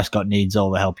 Dak Prescott needs all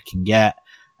the help he can get.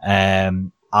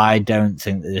 I don't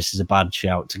think that this is a bad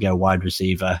shout to go wide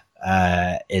receiver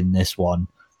in this one.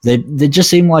 They just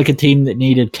seem like a team that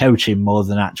needed coaching more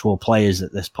than actual players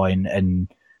at this point, and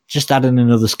just adding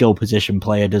another skill position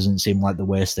player doesn't seem like the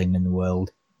worst thing in the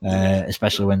world.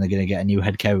 Especially when they're going to get a new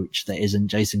head coach that isn't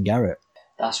Jason Garrett.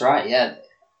 That's right, yeah.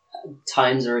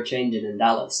 Times are changing in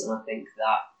Dallas, and I think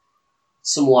that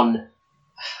someone,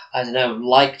 I don't know,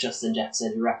 like Justin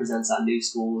Jefferson, who represents that new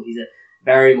school, he's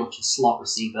very much a slot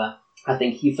receiver. I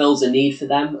think he fills a need for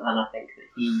them, and I think that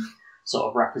he sort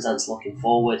of represents looking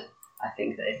forward. I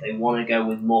think that if they want to go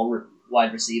with more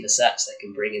wide receiver sets, they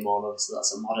can bring him on. Obviously,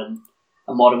 that's a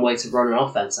modern way to run an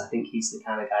offense. I think he's the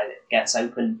kind of guy that gets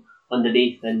open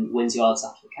underneath and wins yards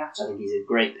after the catch. I think he's a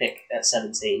great pick at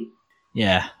 17.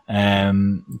 Yeah.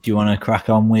 Do you want to crack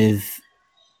on with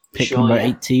pick number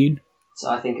 18? So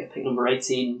I think at pick number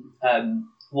 18,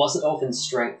 what's the Dolphins'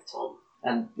 strength, Tom?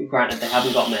 And granted, they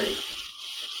haven't got many.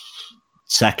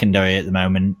 Secondary at the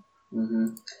moment.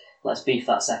 Mm-hmm. Let's beef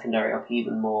that secondary up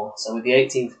even more. So with the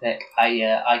 18th pick,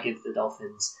 I give the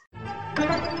Dolphins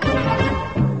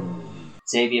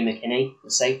Xavier McKinney, the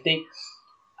safety.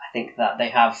 I think that they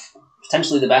have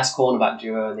potentially the best cornerback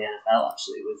duo in the NFL,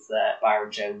 actually, with Byron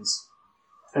Jones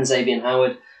and Xavier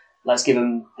Howard. Let's give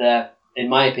them, in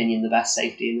my opinion, the best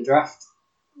safety in the draft.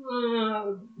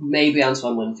 Maybe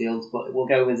Antoine Winfield, but we'll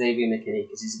go with Xavier McKinney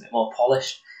because he's a bit more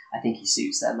polished. I think he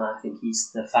suits them. I think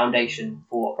he's the foundation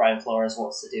for what Brian Flores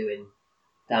wants to do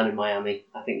down in Miami.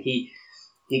 I think he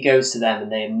goes to them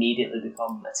and they immediately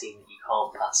become a team that you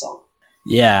can't pass on.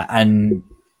 Yeah, and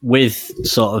with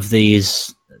sort of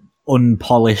these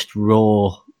unpolished,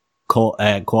 raw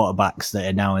quarterbacks that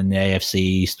are now in the AFC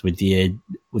East, with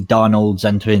Darnold's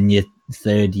entering your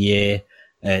second year.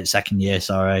 It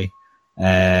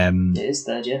is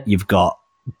third year. You've got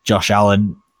Josh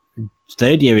Allen,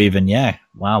 third year even, yeah.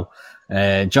 Wow.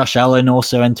 Josh Allen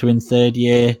also entering third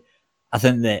year. I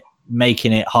think that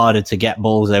making it harder to get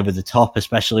balls over the top,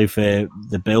 especially for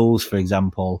the Bills, for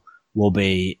example, will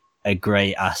be a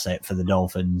great asset for the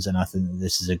Dolphins, and I think that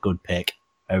this is a good pick,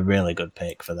 a really good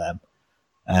pick for them.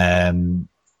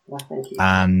 Thank you.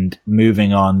 And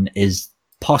moving on is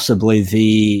possibly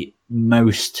the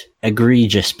most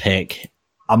egregious pick.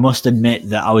 I must admit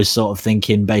that I was sort of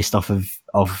thinking based off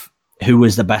of who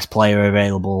was the best player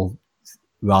available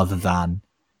rather than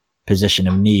position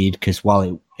of need, because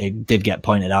while it did get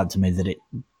pointed out to me that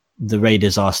the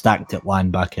Raiders are stacked at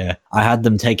linebacker, I had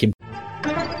them taking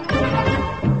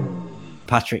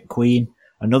Patrick Queen,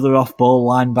 another off-ball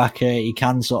linebacker. He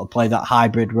can sort of play that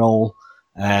hybrid role.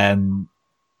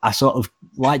 I sort of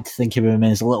like to think of him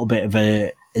as a little bit of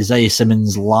a Isaiah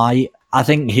Simmons light. I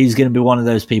think he's going to be one of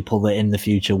those people that in the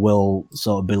future will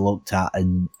sort of be looked at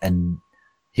and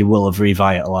he will have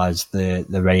revitalized the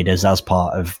Raiders as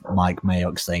part of Mike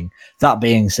Mayock's thing. That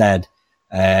being said,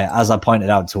 as I pointed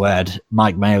out to Ed,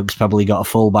 Mike Mayock's probably got a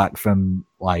fullback from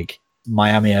like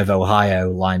Miami of Ohio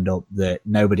lined up that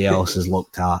nobody else has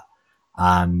looked at,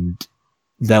 and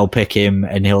they'll pick him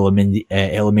and he'll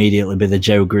immediately be the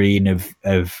Joe Green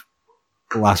of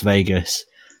Las Vegas.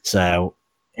 So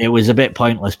it was a bit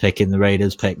pointless picking the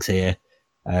Raiders picks here.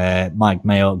 Mike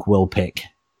Mayock will pick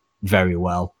very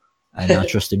well, and I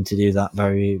trust him to do that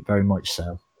very, very much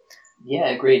so. Yeah,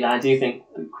 agreed. I do think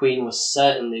Queen was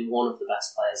certainly one of the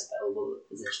best players available at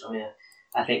the position. I mean,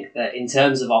 I think that in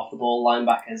terms of off-the-ball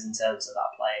linebackers, in terms of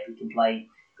that player, he can play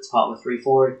as part of a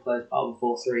 3-4, he can play as part of a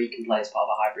 4-3, he can play as part of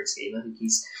a hybrid scheme. I think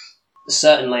he's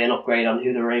certainly an upgrade on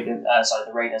who the Raiders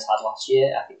had last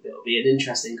year. I think it'll be an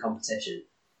interesting competition.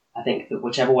 I think that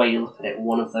whichever way you look at it,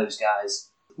 one of those guys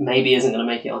maybe isn't going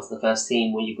to make it onto the first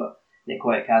team, where you've got Nick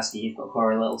Kwiatkowski, you've got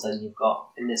Corey Littleton, you've got,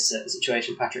 in this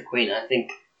situation, Patrick Queen. I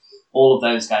think all of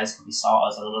those guys could be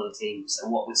starters on another team. So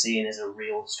what we're seeing is a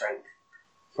real strength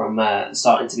from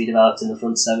starting to be developed in the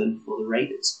front seven for the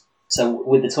Raiders. So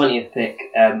with the 20th pick,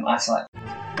 I select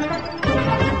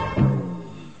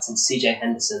CJ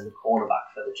Henderson, the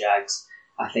cornerback for the Jags.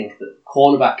 I think that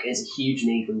cornerback is a huge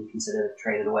need when you consider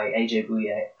trading away AJ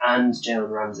Bouye and Jalen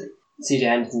Ramsey. CJ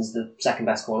Henderson's the second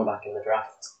best cornerback in the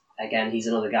draft. again, he's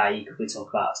another guy you could be talking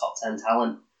about a top 10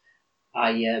 talent.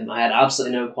 I had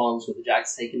absolutely no qualms with the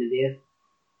Jags taking him here.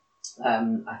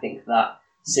 I think that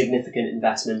significant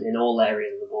investment in all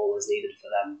areas of the ball is needed for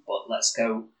them, but let's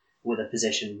go with a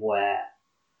position where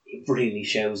it really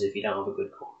shows if you don't have a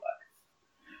good quarterback.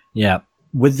 Yeah.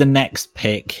 With the next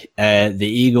pick, the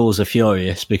Eagles are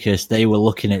furious because they were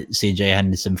looking at CJ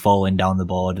Henderson falling down the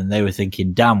board and they were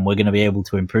thinking, damn, we're going to be able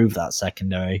to improve that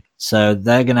secondary. So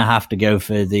they're going to have to go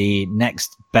for the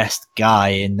next best guy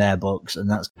in their books,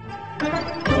 and that's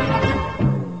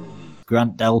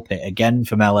Grant Delpit, again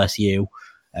from LSU,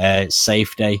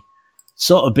 safety.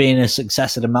 Sort of being a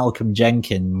successor to Malcolm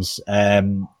Jenkins.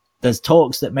 There's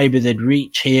talks that maybe they'd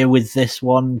reach here with this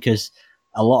one because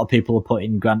a lot of people are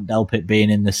putting Grant Delpit being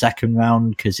in the second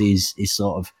round because he's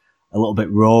sort of a little bit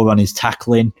raw on his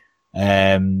tackling,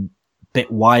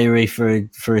 bit wiry for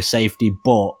a safety,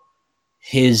 but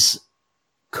his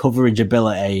coverage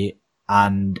ability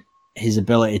and his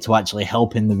ability to actually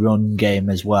help in the run game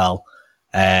as well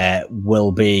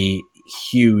will be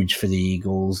huge for the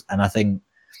Eagles. And I think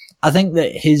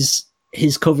that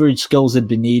his coverage skills had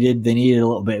been needed. They needed a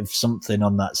little bit of something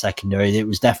on that secondary. It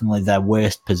was definitely their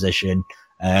worst position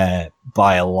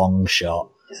by a long shot.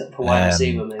 Except for wide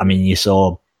receiver, maybe. I mean, you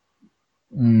saw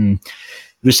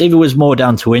receiver was more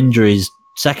down to injuries.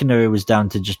 Secondary was down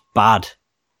to just bad.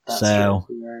 That's so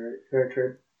true. Very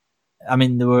true. I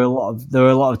mean, there were a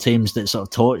lot of teams that sort of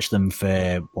torched them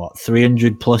for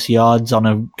 300 plus yards on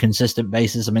a consistent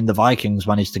basis. I mean, the Vikings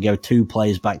managed to go 2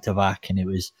 plays back to back, and it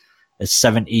was a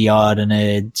 70-yard and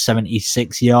a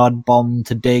 76-yard bomb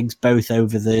to Diggs, both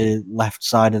over the left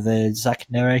side of the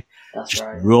secondary. That's just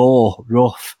right. Raw,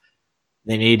 rough.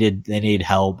 They need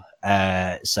help.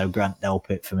 So Grant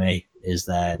Delpit for me is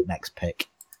their next pick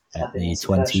at the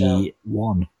 21.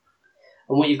 And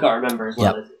what you've got to remember as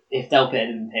well is if Delpit had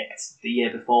been picked the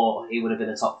year before, he would have been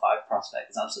a top 5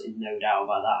 prospect. There's absolutely no doubt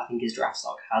about that. I think his draft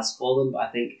stock has fallen, but I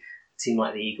think a team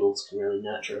like the Eagles can really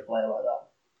nurture a player like that.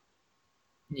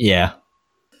 Yeah.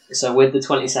 So with the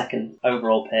 22nd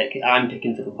overall pick, I'm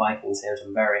picking for the Vikings here, which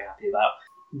I'm very happy about.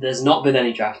 There's not been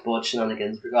any draft board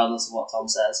shenanigans, regardless of what Tom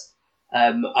says.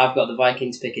 I've got the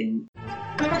Vikings picking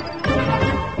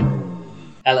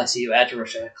LSU edge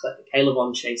rusher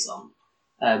K'Lavon Chaisson.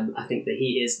 I think that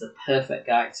he is the perfect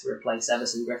guy to replace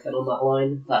Everson Griffin on that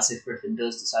line. That's if Griffin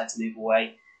does decide to move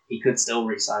away. He could still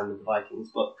re-sign with the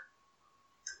Vikings, but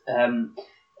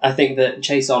I think that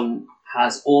Chaisson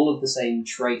has all of the same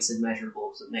traits and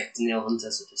measurables that make Danielle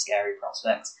Hunter such a scary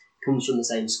prospect. Comes from the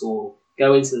same school,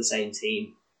 going to the same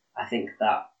team. I think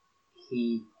that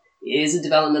he is a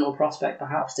developmental prospect,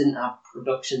 perhaps didn't have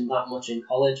production that much in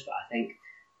college, but I think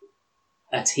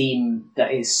a team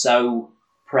that is so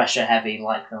pressure heavy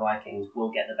like the Vikings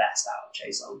will get the best out of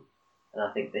Chaisson. And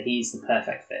I think that he's the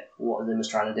perfect fit for what Zimmer's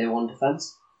trying to do on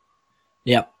defence.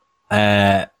 Yep.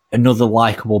 Another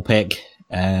likeable pick.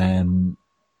 And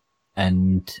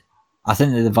I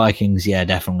think that the Vikings,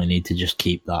 definitely need to just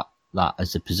keep that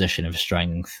as a position of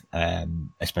strength,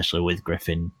 especially with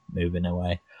Griffin moving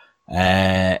away.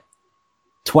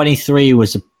 23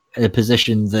 was a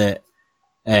position that,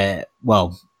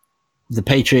 the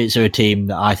Patriots are a team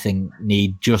that I think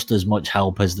need just as much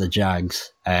help as the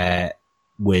Jags,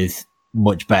 with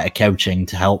much better coaching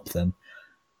to help them.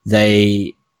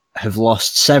 They have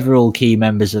lost several key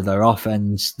members of their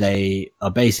offense. They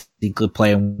are basically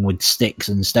playing with sticks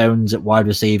and stones at wide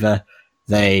receiver.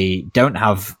 They don't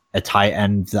have a tight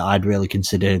end that I'd really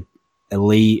consider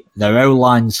elite. Their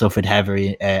O-line suffered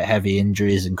heavy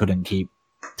injuries and couldn't keep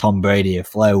Tom Brady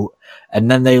afloat.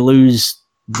 And then they lose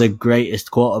the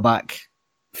greatest quarterback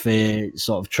for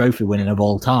sort of trophy winning of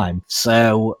all time.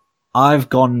 So I've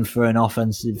gone for an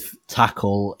offensive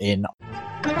tackle in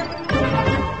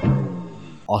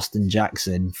Austin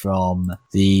Jackson from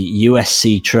the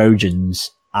USC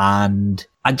Trojans, and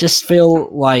I just feel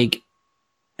like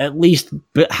at least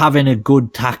having a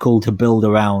good tackle to build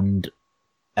around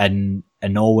and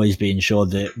always being sure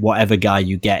that whatever guy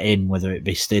you get in, whether it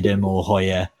be Stidham or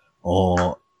Hoyer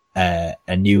or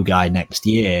a new guy next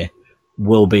year,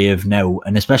 will be of note.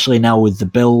 And especially now with the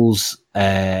Bills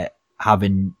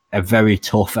having a very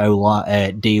tough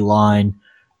D-line,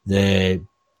 the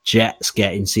Jets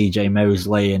getting CJ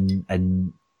Mosley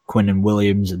and Quinnen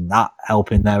Williams, and that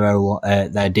helping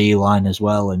their D-line as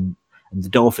well, and the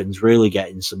Dolphins really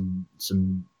getting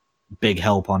some big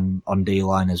help on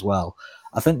D-line as well.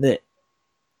 I think that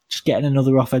just getting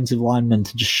another offensive lineman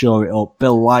to just shore it up.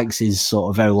 Bill likes his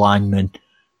sort of O-lineman,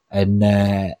 and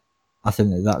I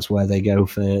think that's where they go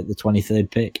for the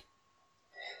 23rd pick.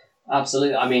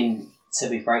 Absolutely. I mean, to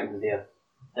be frank with you,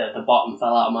 the bottom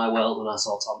fell out of my world when I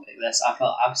saw Tom pick this. I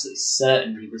felt absolutely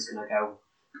certain he was going to go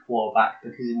quarterback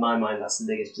because in my mind that's the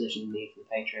biggest position you need for the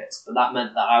Patriots. But that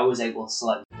meant that I was able to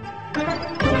select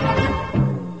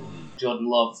Jordan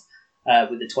Love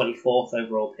with the 24th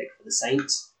overall pick for the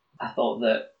Saints. I thought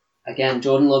that, again,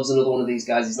 Jordan Love's another one of these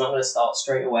guys. He's not going to start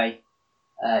straight away.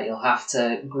 You'll have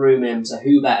to groom him, so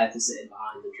who better to sit in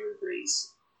behind than Drew Brees?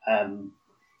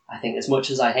 I think as much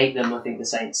as I hate them, I think the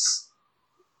Saints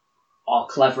are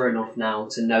clever enough now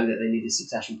to know that they need a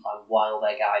succession plan while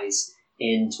their guy's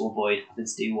in to avoid having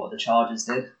to do what the Chargers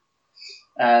did.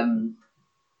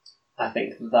 I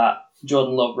think that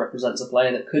Jordan Love represents a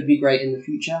player that could be great in the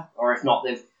future, or if not,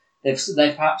 they've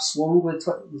perhaps swung with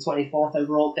the 24th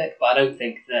overall pick, but I don't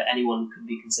think that anyone could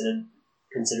be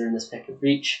considering this pick a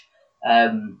reach.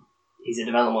 He's a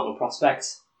developmental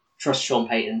prospect. Trust Sean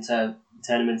Payton to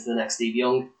turn him into the next Steve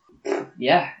Young.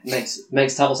 Yeah, it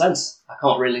makes total sense. I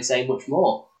can't really say much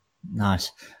more.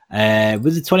 Nice.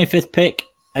 With the 25th pick,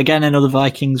 again, another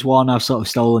Vikings one. I've sort of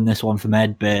stolen this one from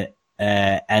Ed, but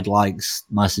Ed likes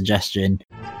my suggestion.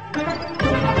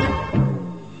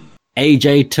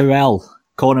 AJ Terrell,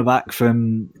 cornerback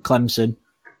from Clemson.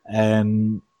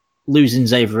 Losing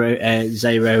Zay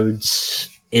Rhodes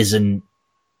isn't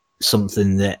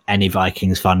something that any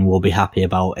Vikings fan will be happy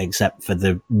about, except for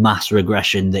the mass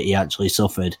regression that he actually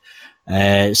suffered.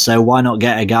 So why not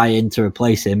get a guy in to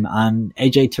replace him? And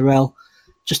AJ Terrell,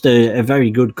 just a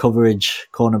very good coverage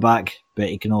cornerback, but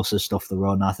he can also stuff the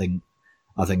run. I think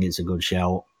it's a good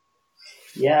shout.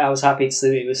 Yeah, I was happy to see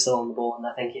that he was still on the board, and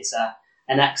I think it's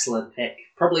an excellent pick.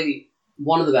 Probably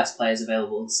one of the best players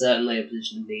available, and certainly a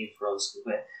position of need for us,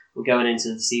 because we're going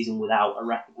into the season without a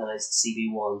recognised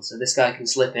CB1, so this guy can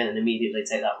slip in and immediately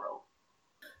take that role.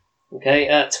 Okay,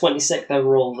 26th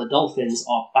overall, the Dolphins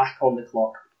are back on the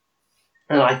clock.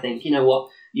 And I think, you know what,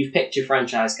 you've picked your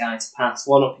franchise guy to pass,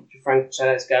 why not pick your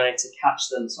franchise guy to catch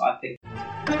them? So I think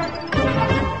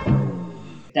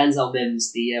Denzel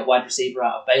Mims, the wide receiver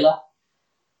out of Baylor.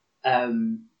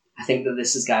 I think that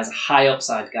this guy's a high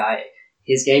upside guy.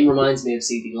 His game reminds me of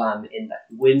CeeDee Lamb in that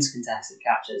he wins contested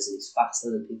catches and he's faster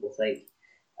than people think.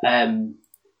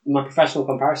 My professional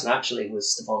comparison actually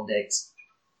was Stephon Diggs.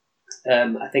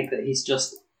 I think that he's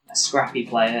just a scrappy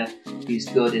player who's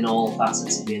good in all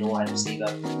facets of being a wide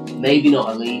receiver. Maybe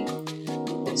not elite,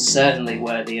 but certainly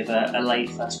worthy of a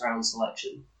late first round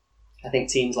selection. I think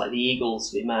teams like the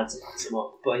Eagles would be mad to pass him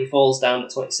up, but he falls down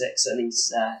at 26 and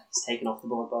he's taken off the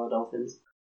board by the Dolphins.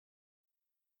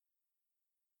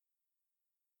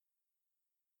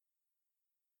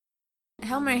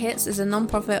 Hail Mary Hits is a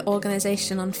non-profit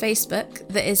organisation on Facebook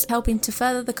that is helping to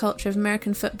further the culture of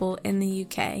American football in the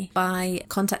UK by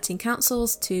contacting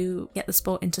councils to get the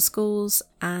sport into schools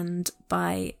and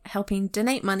by helping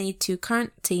donate money to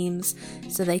current teams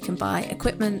so they can buy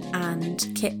equipment and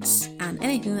kits and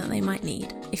anything that they might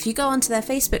need. If you go onto their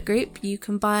Facebook group, you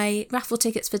can buy raffle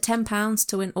tickets for £10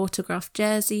 to win autographed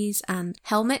jerseys and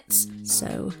helmets,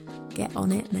 so get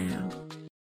on it now.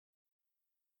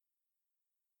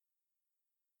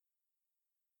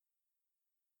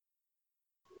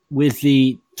 With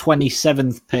the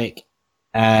 27th pick,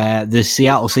 the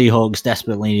Seattle Seahawks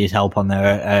desperately need help on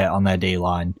their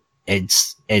D-line.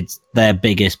 It's their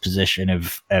biggest position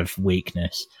of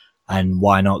weakness, and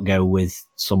why not go with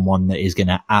someone that is going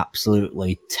to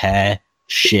absolutely tear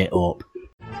shit up?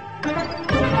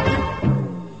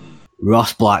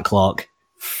 Ross Blacklock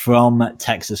from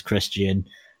Texas Christian.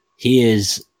 He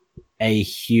is a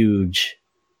huge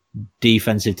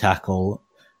defensive tackle,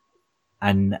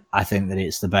 and I think that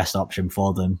it's the best option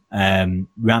for them.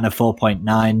 Ran a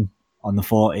 4.9 on the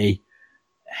 40.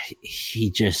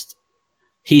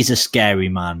 He's a scary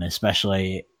man,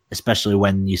 especially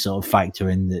when you sort of factor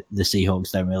in that the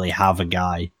Seahawks don't really have a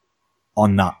guy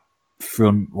on that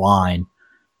front line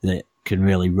that can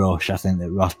really rush. I think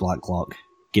that Ross Blacklock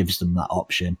gives them that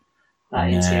option.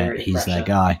 He's their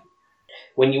guy.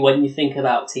 When you think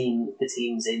about the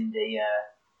teams in the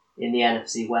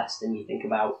NFC West, and you think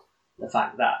about the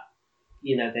fact that,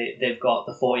 you know, they've got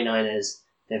the 49ers,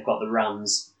 they've got the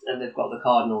Rams, and they've got the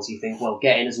Cardinals, you think, well,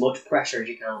 getting as much pressure as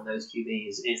you can on those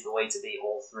QBs is the way to beat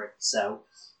all three. So,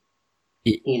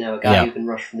 you know, a guy who can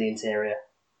rush from the interior.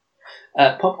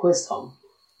 Pop quiz, Tom.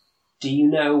 Do you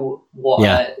know what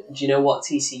TCU, do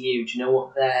you know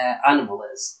what their animal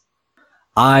is?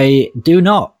 I do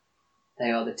not. They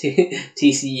are the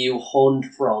TCU Horned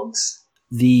Frogs.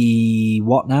 The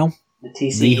what now? The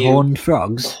TCU. The Horned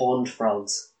Frogs? The Horned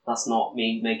Frogs. That's not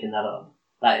me making that up.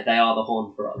 They are the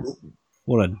Horned Frogs.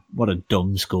 What a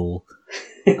dumb school.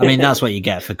 I mean, that's what you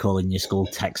get for calling your school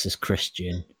Texas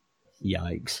Christian.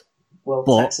 Yikes. Well,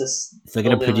 but Texas. if they're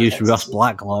going to produce Ross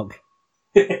Blacklock,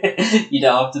 you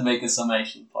don't have to make a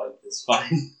summation point. It's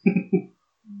fine.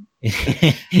 With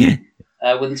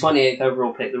the 28th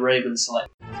overall pick, the Ravens select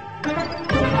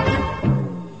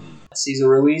Cesar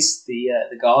Ruiz, the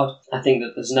guard. I think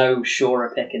that there's no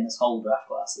surer pick in this whole draft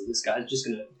class. So this guy's just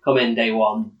going to come in day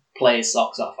one, play his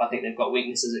socks off. I think they've got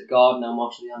weaknesses at guard. Now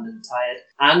Marshall Yanda retired,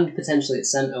 and potentially at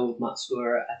centre with Matt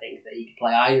Spura. I think that he could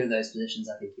play either of those positions.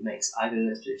 I think he makes either of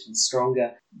those positions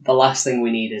stronger. The last thing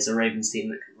we need is a Ravens team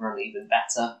that can run even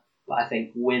better. But I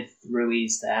think with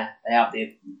Ruiz there, they have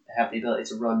the ability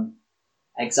to run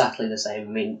exactly the same.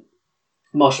 I mean,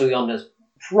 Marshall Yanda's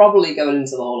probably going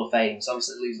into the Hall of Fame, so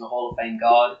obviously losing a Hall of Fame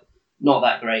guard, not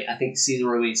that great. I think Cesar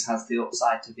Ruiz has the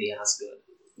upside to be as good.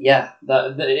 Yeah,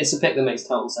 it's a pick that makes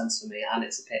total sense for me, and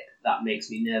it's a pick that makes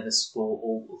me nervous for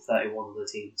all 31 of the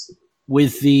teams.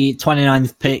 With the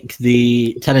 29th pick,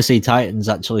 the Tennessee Titans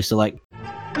actually select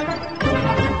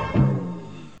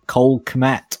Cole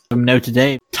Kmet from Notre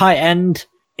Dame. Tight end,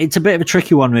 it's a bit of a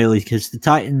tricky one, really, because the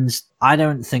Titans, I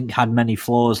don't think, had many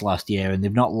flaws last year, and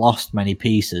they've not lost many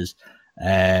pieces.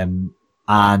 And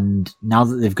now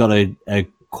that they've got a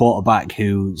quarterback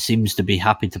who seems to be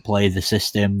happy to play the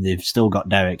system, they've still got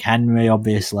Derrick Henry,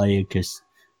 obviously, because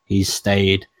he's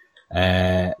stayed.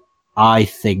 I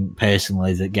think,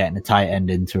 personally, that getting a tight end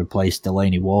in to replace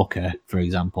Delaney Walker, for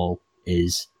example,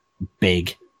 is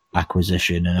big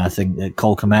acquisition, and I think that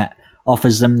Cole Kmet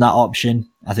offers them that option.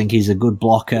 I think he's a good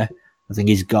blocker. I think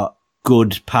he's got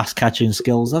good pass catching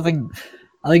skills. I think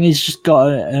he's just got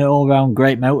an all round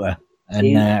great motor,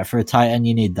 and for a tight end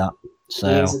you need that. So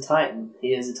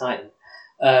he is a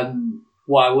titan.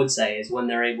 What I would say is when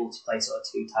they're able to play sort of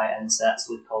two tight end sets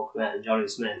with Cole Kmet and Johnny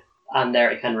Smith and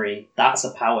Derrick Henry, that's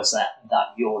a power set that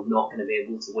you're not going to be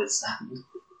able to withstand.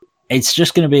 It's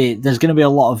just going to be, there's going to be a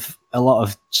lot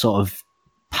of sort of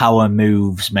power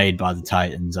moves made by the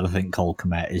Titans, and I think Cole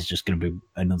Kmet is just going to be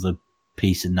another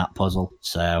piece in that puzzle.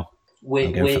 So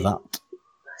I'll go for that.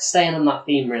 Staying on that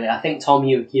theme, really, I think, Tom,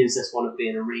 you accused this one of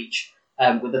being a reach.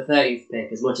 With the 30th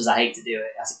pick, as much as I hate to do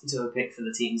it, I seem to have picked for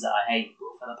the teams that I hate.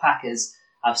 But for the Packers,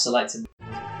 I've selected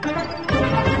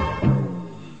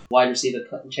wide receiver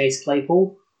Chase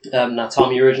Claypool. Now,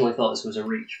 Tom, you originally thought this was a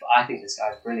reach, but I think this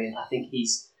guy's brilliant. I think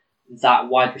he's that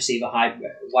wide receiver tight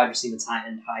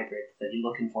end hybrid that you're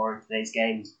looking for in today's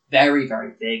games. Very,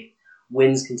 very big.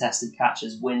 Wins contested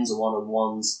catches, wins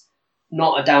one-on-ones.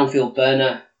 Not a downfield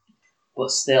burner, but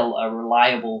still a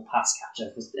reliable pass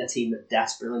catcher for a team that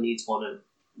desperately needs one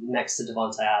next to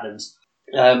Devontae Adams.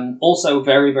 Also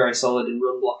very, very solid in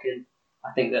run blocking.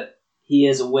 I think that he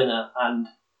is a winner, and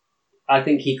I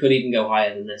think he could even go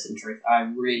higher than this, in truth. I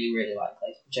really, really like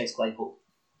Chase Claypool.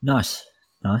 Nice.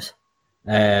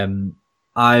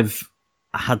 I've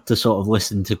had to sort of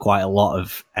listen to quite a lot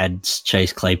of Ed's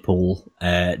Chase Claypool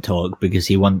talk because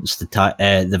he wants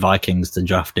the Vikings to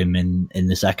draft him in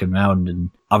the second round, and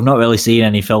I've not really seen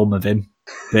any film of him,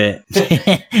 but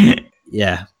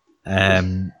yeah,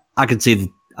 I could see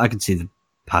the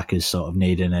Packers sort of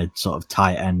needing a sort of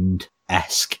tight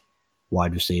end-esque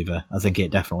wide receiver. I think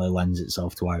it definitely lends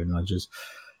itself to Aaron Rodgers.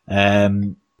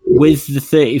 With the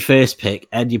 31st pick,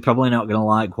 Ed, you're probably not going to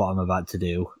like what I'm about to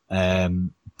do.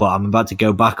 But I'm about to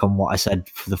go back on what I said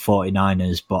for the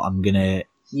 49ers, but I'm going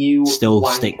to still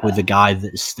stick with the guy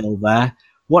that's still there.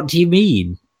 What do you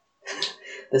mean?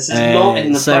 This is not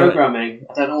in the programming.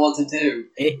 I don't know what to do.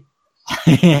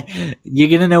 You're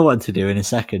going to know what to do in a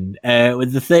second.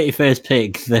 With the 31st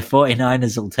pick, the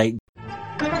 49ers will take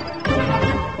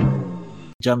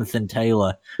Jonathan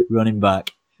Taylor, running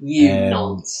back.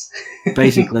 Nonce.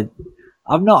 Basically,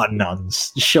 I'm not a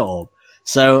nonce. Shut up.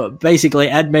 So basically,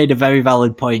 Ed made a very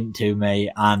valid point to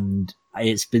me, and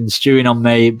it's been stewing on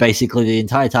me basically the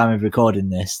entire time of recording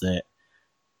this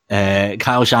that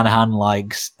Kyle Shanahan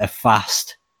likes a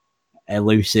fast,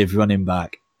 elusive running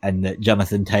back, and that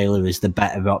Jonathan Taylor is the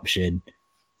better option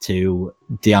to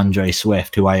DeAndre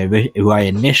Swift, who I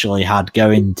initially had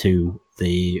going to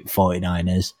the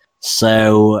 49ers.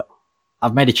 So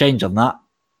I've made a change on that,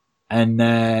 and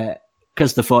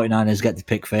because the 49ers get to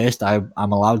pick first, I'm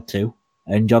allowed to.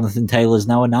 And Jonathan Taylor's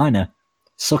now a Niner.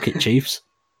 Suck it, Chiefs.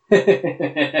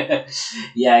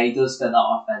 Yeah, he does fit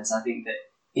that offense. I think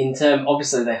that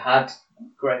obviously they had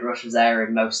great rushers there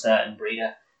in Mostert and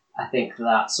Breida. I think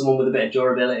that someone with a bit of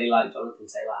durability like Jonathan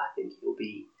Taylor, I think he'll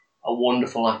be a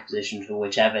wonderful acquisition for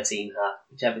whichever team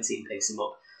picks him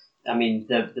up. I mean,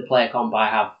 the player comp I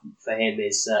have for him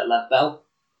is Lev Bell.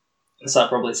 So that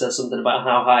probably says something about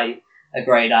how high a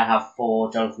grade I have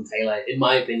for Jonathan Taylor. In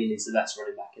my opinion, he's the best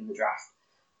running back in the draft.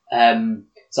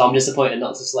 So I'm disappointed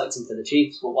not to select him for the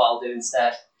Chiefs, but what I'll do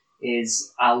instead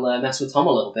is I'll mess with Tom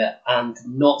a little bit and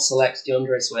not select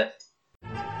DeAndre Swift.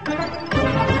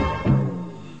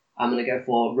 I'm going to go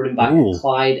for running back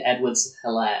Clyde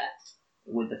Edwards-Helaire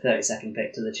with the 32nd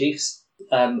pick to the Chiefs.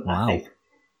 Wow.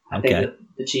 I think that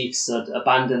the Chiefs should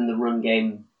abandon the run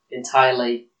game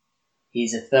entirely.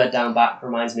 He's a third down back,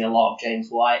 reminds me a lot of James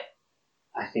White.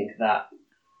 I think that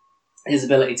his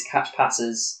ability to catch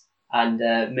passes and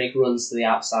make runs to the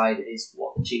outside is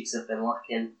what the Chiefs have been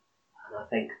lacking. And I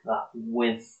think that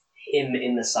with him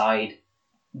in the side,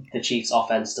 the Chiefs'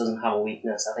 offense doesn't have a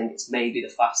weakness. I think it's maybe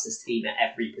the fastest team at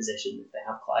every position if they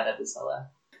have Clyde Edwards-Helaire.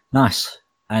 Nice.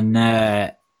 And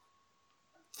that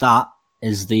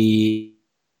is the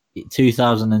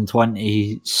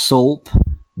 2020 SULP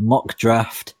mock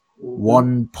draft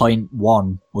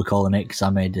 1.1, we're calling it, because I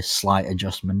made a slight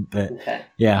adjustment. But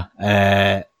yeah,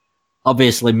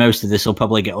 obviously most of this will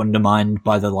probably get undermined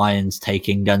by the Lions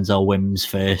taking Denzel Mims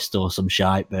first or some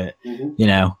shite, but you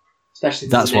know, especially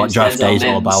that's what draft day is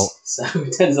all about. So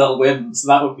Denzel Mims,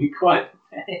 that would be quite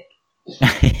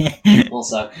big.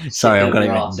 Also, sorry, I've got it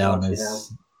written down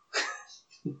as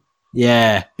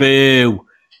yeah, boo,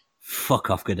 fuck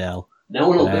off, Goodell. No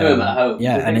one will boo him at home.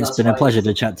 Yeah, and it's been a pleasure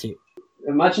to chat to you.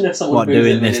 Imagine if someone boos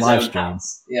doing him this in his live own stream.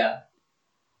 house. Yeah.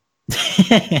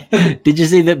 Did you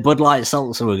see that Bud Light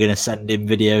Seltzer were going to send in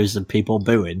videos of people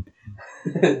booing?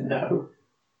 No.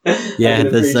 Yeah,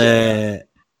 there's a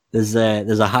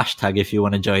hashtag if you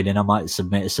want to join in. I might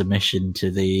submit a submission to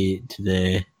the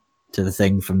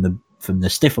thing from the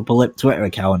Stiff Upper Lip Twitter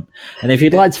account, and if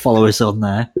you'd like to follow us on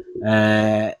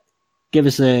there, give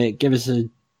us a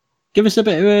bit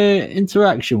of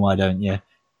interaction. Why don't you?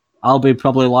 I'll be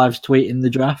probably live tweeting the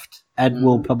draft. Ed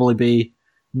will probably be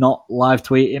not live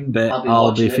tweeting, but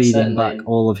I'll be feeding back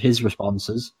all of his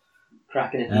responses.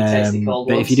 Cracking a few tasty cold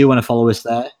but ones. if you do want to follow us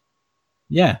there,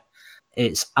 yeah,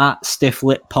 it's at Stiff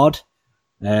Lip Pod.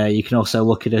 You can also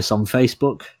look at us on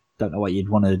Facebook. Don't know what you'd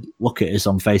want to look at us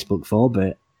on Facebook for, but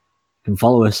you can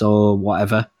follow us or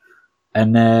whatever.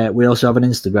 And we also have an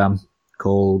Instagram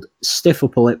called Stiff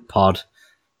Upper Lip Pod.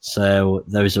 So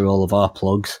those are all of our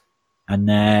plugs. And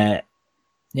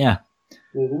yeah,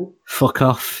 fuck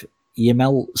off, you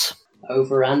melts.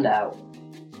 Over and out.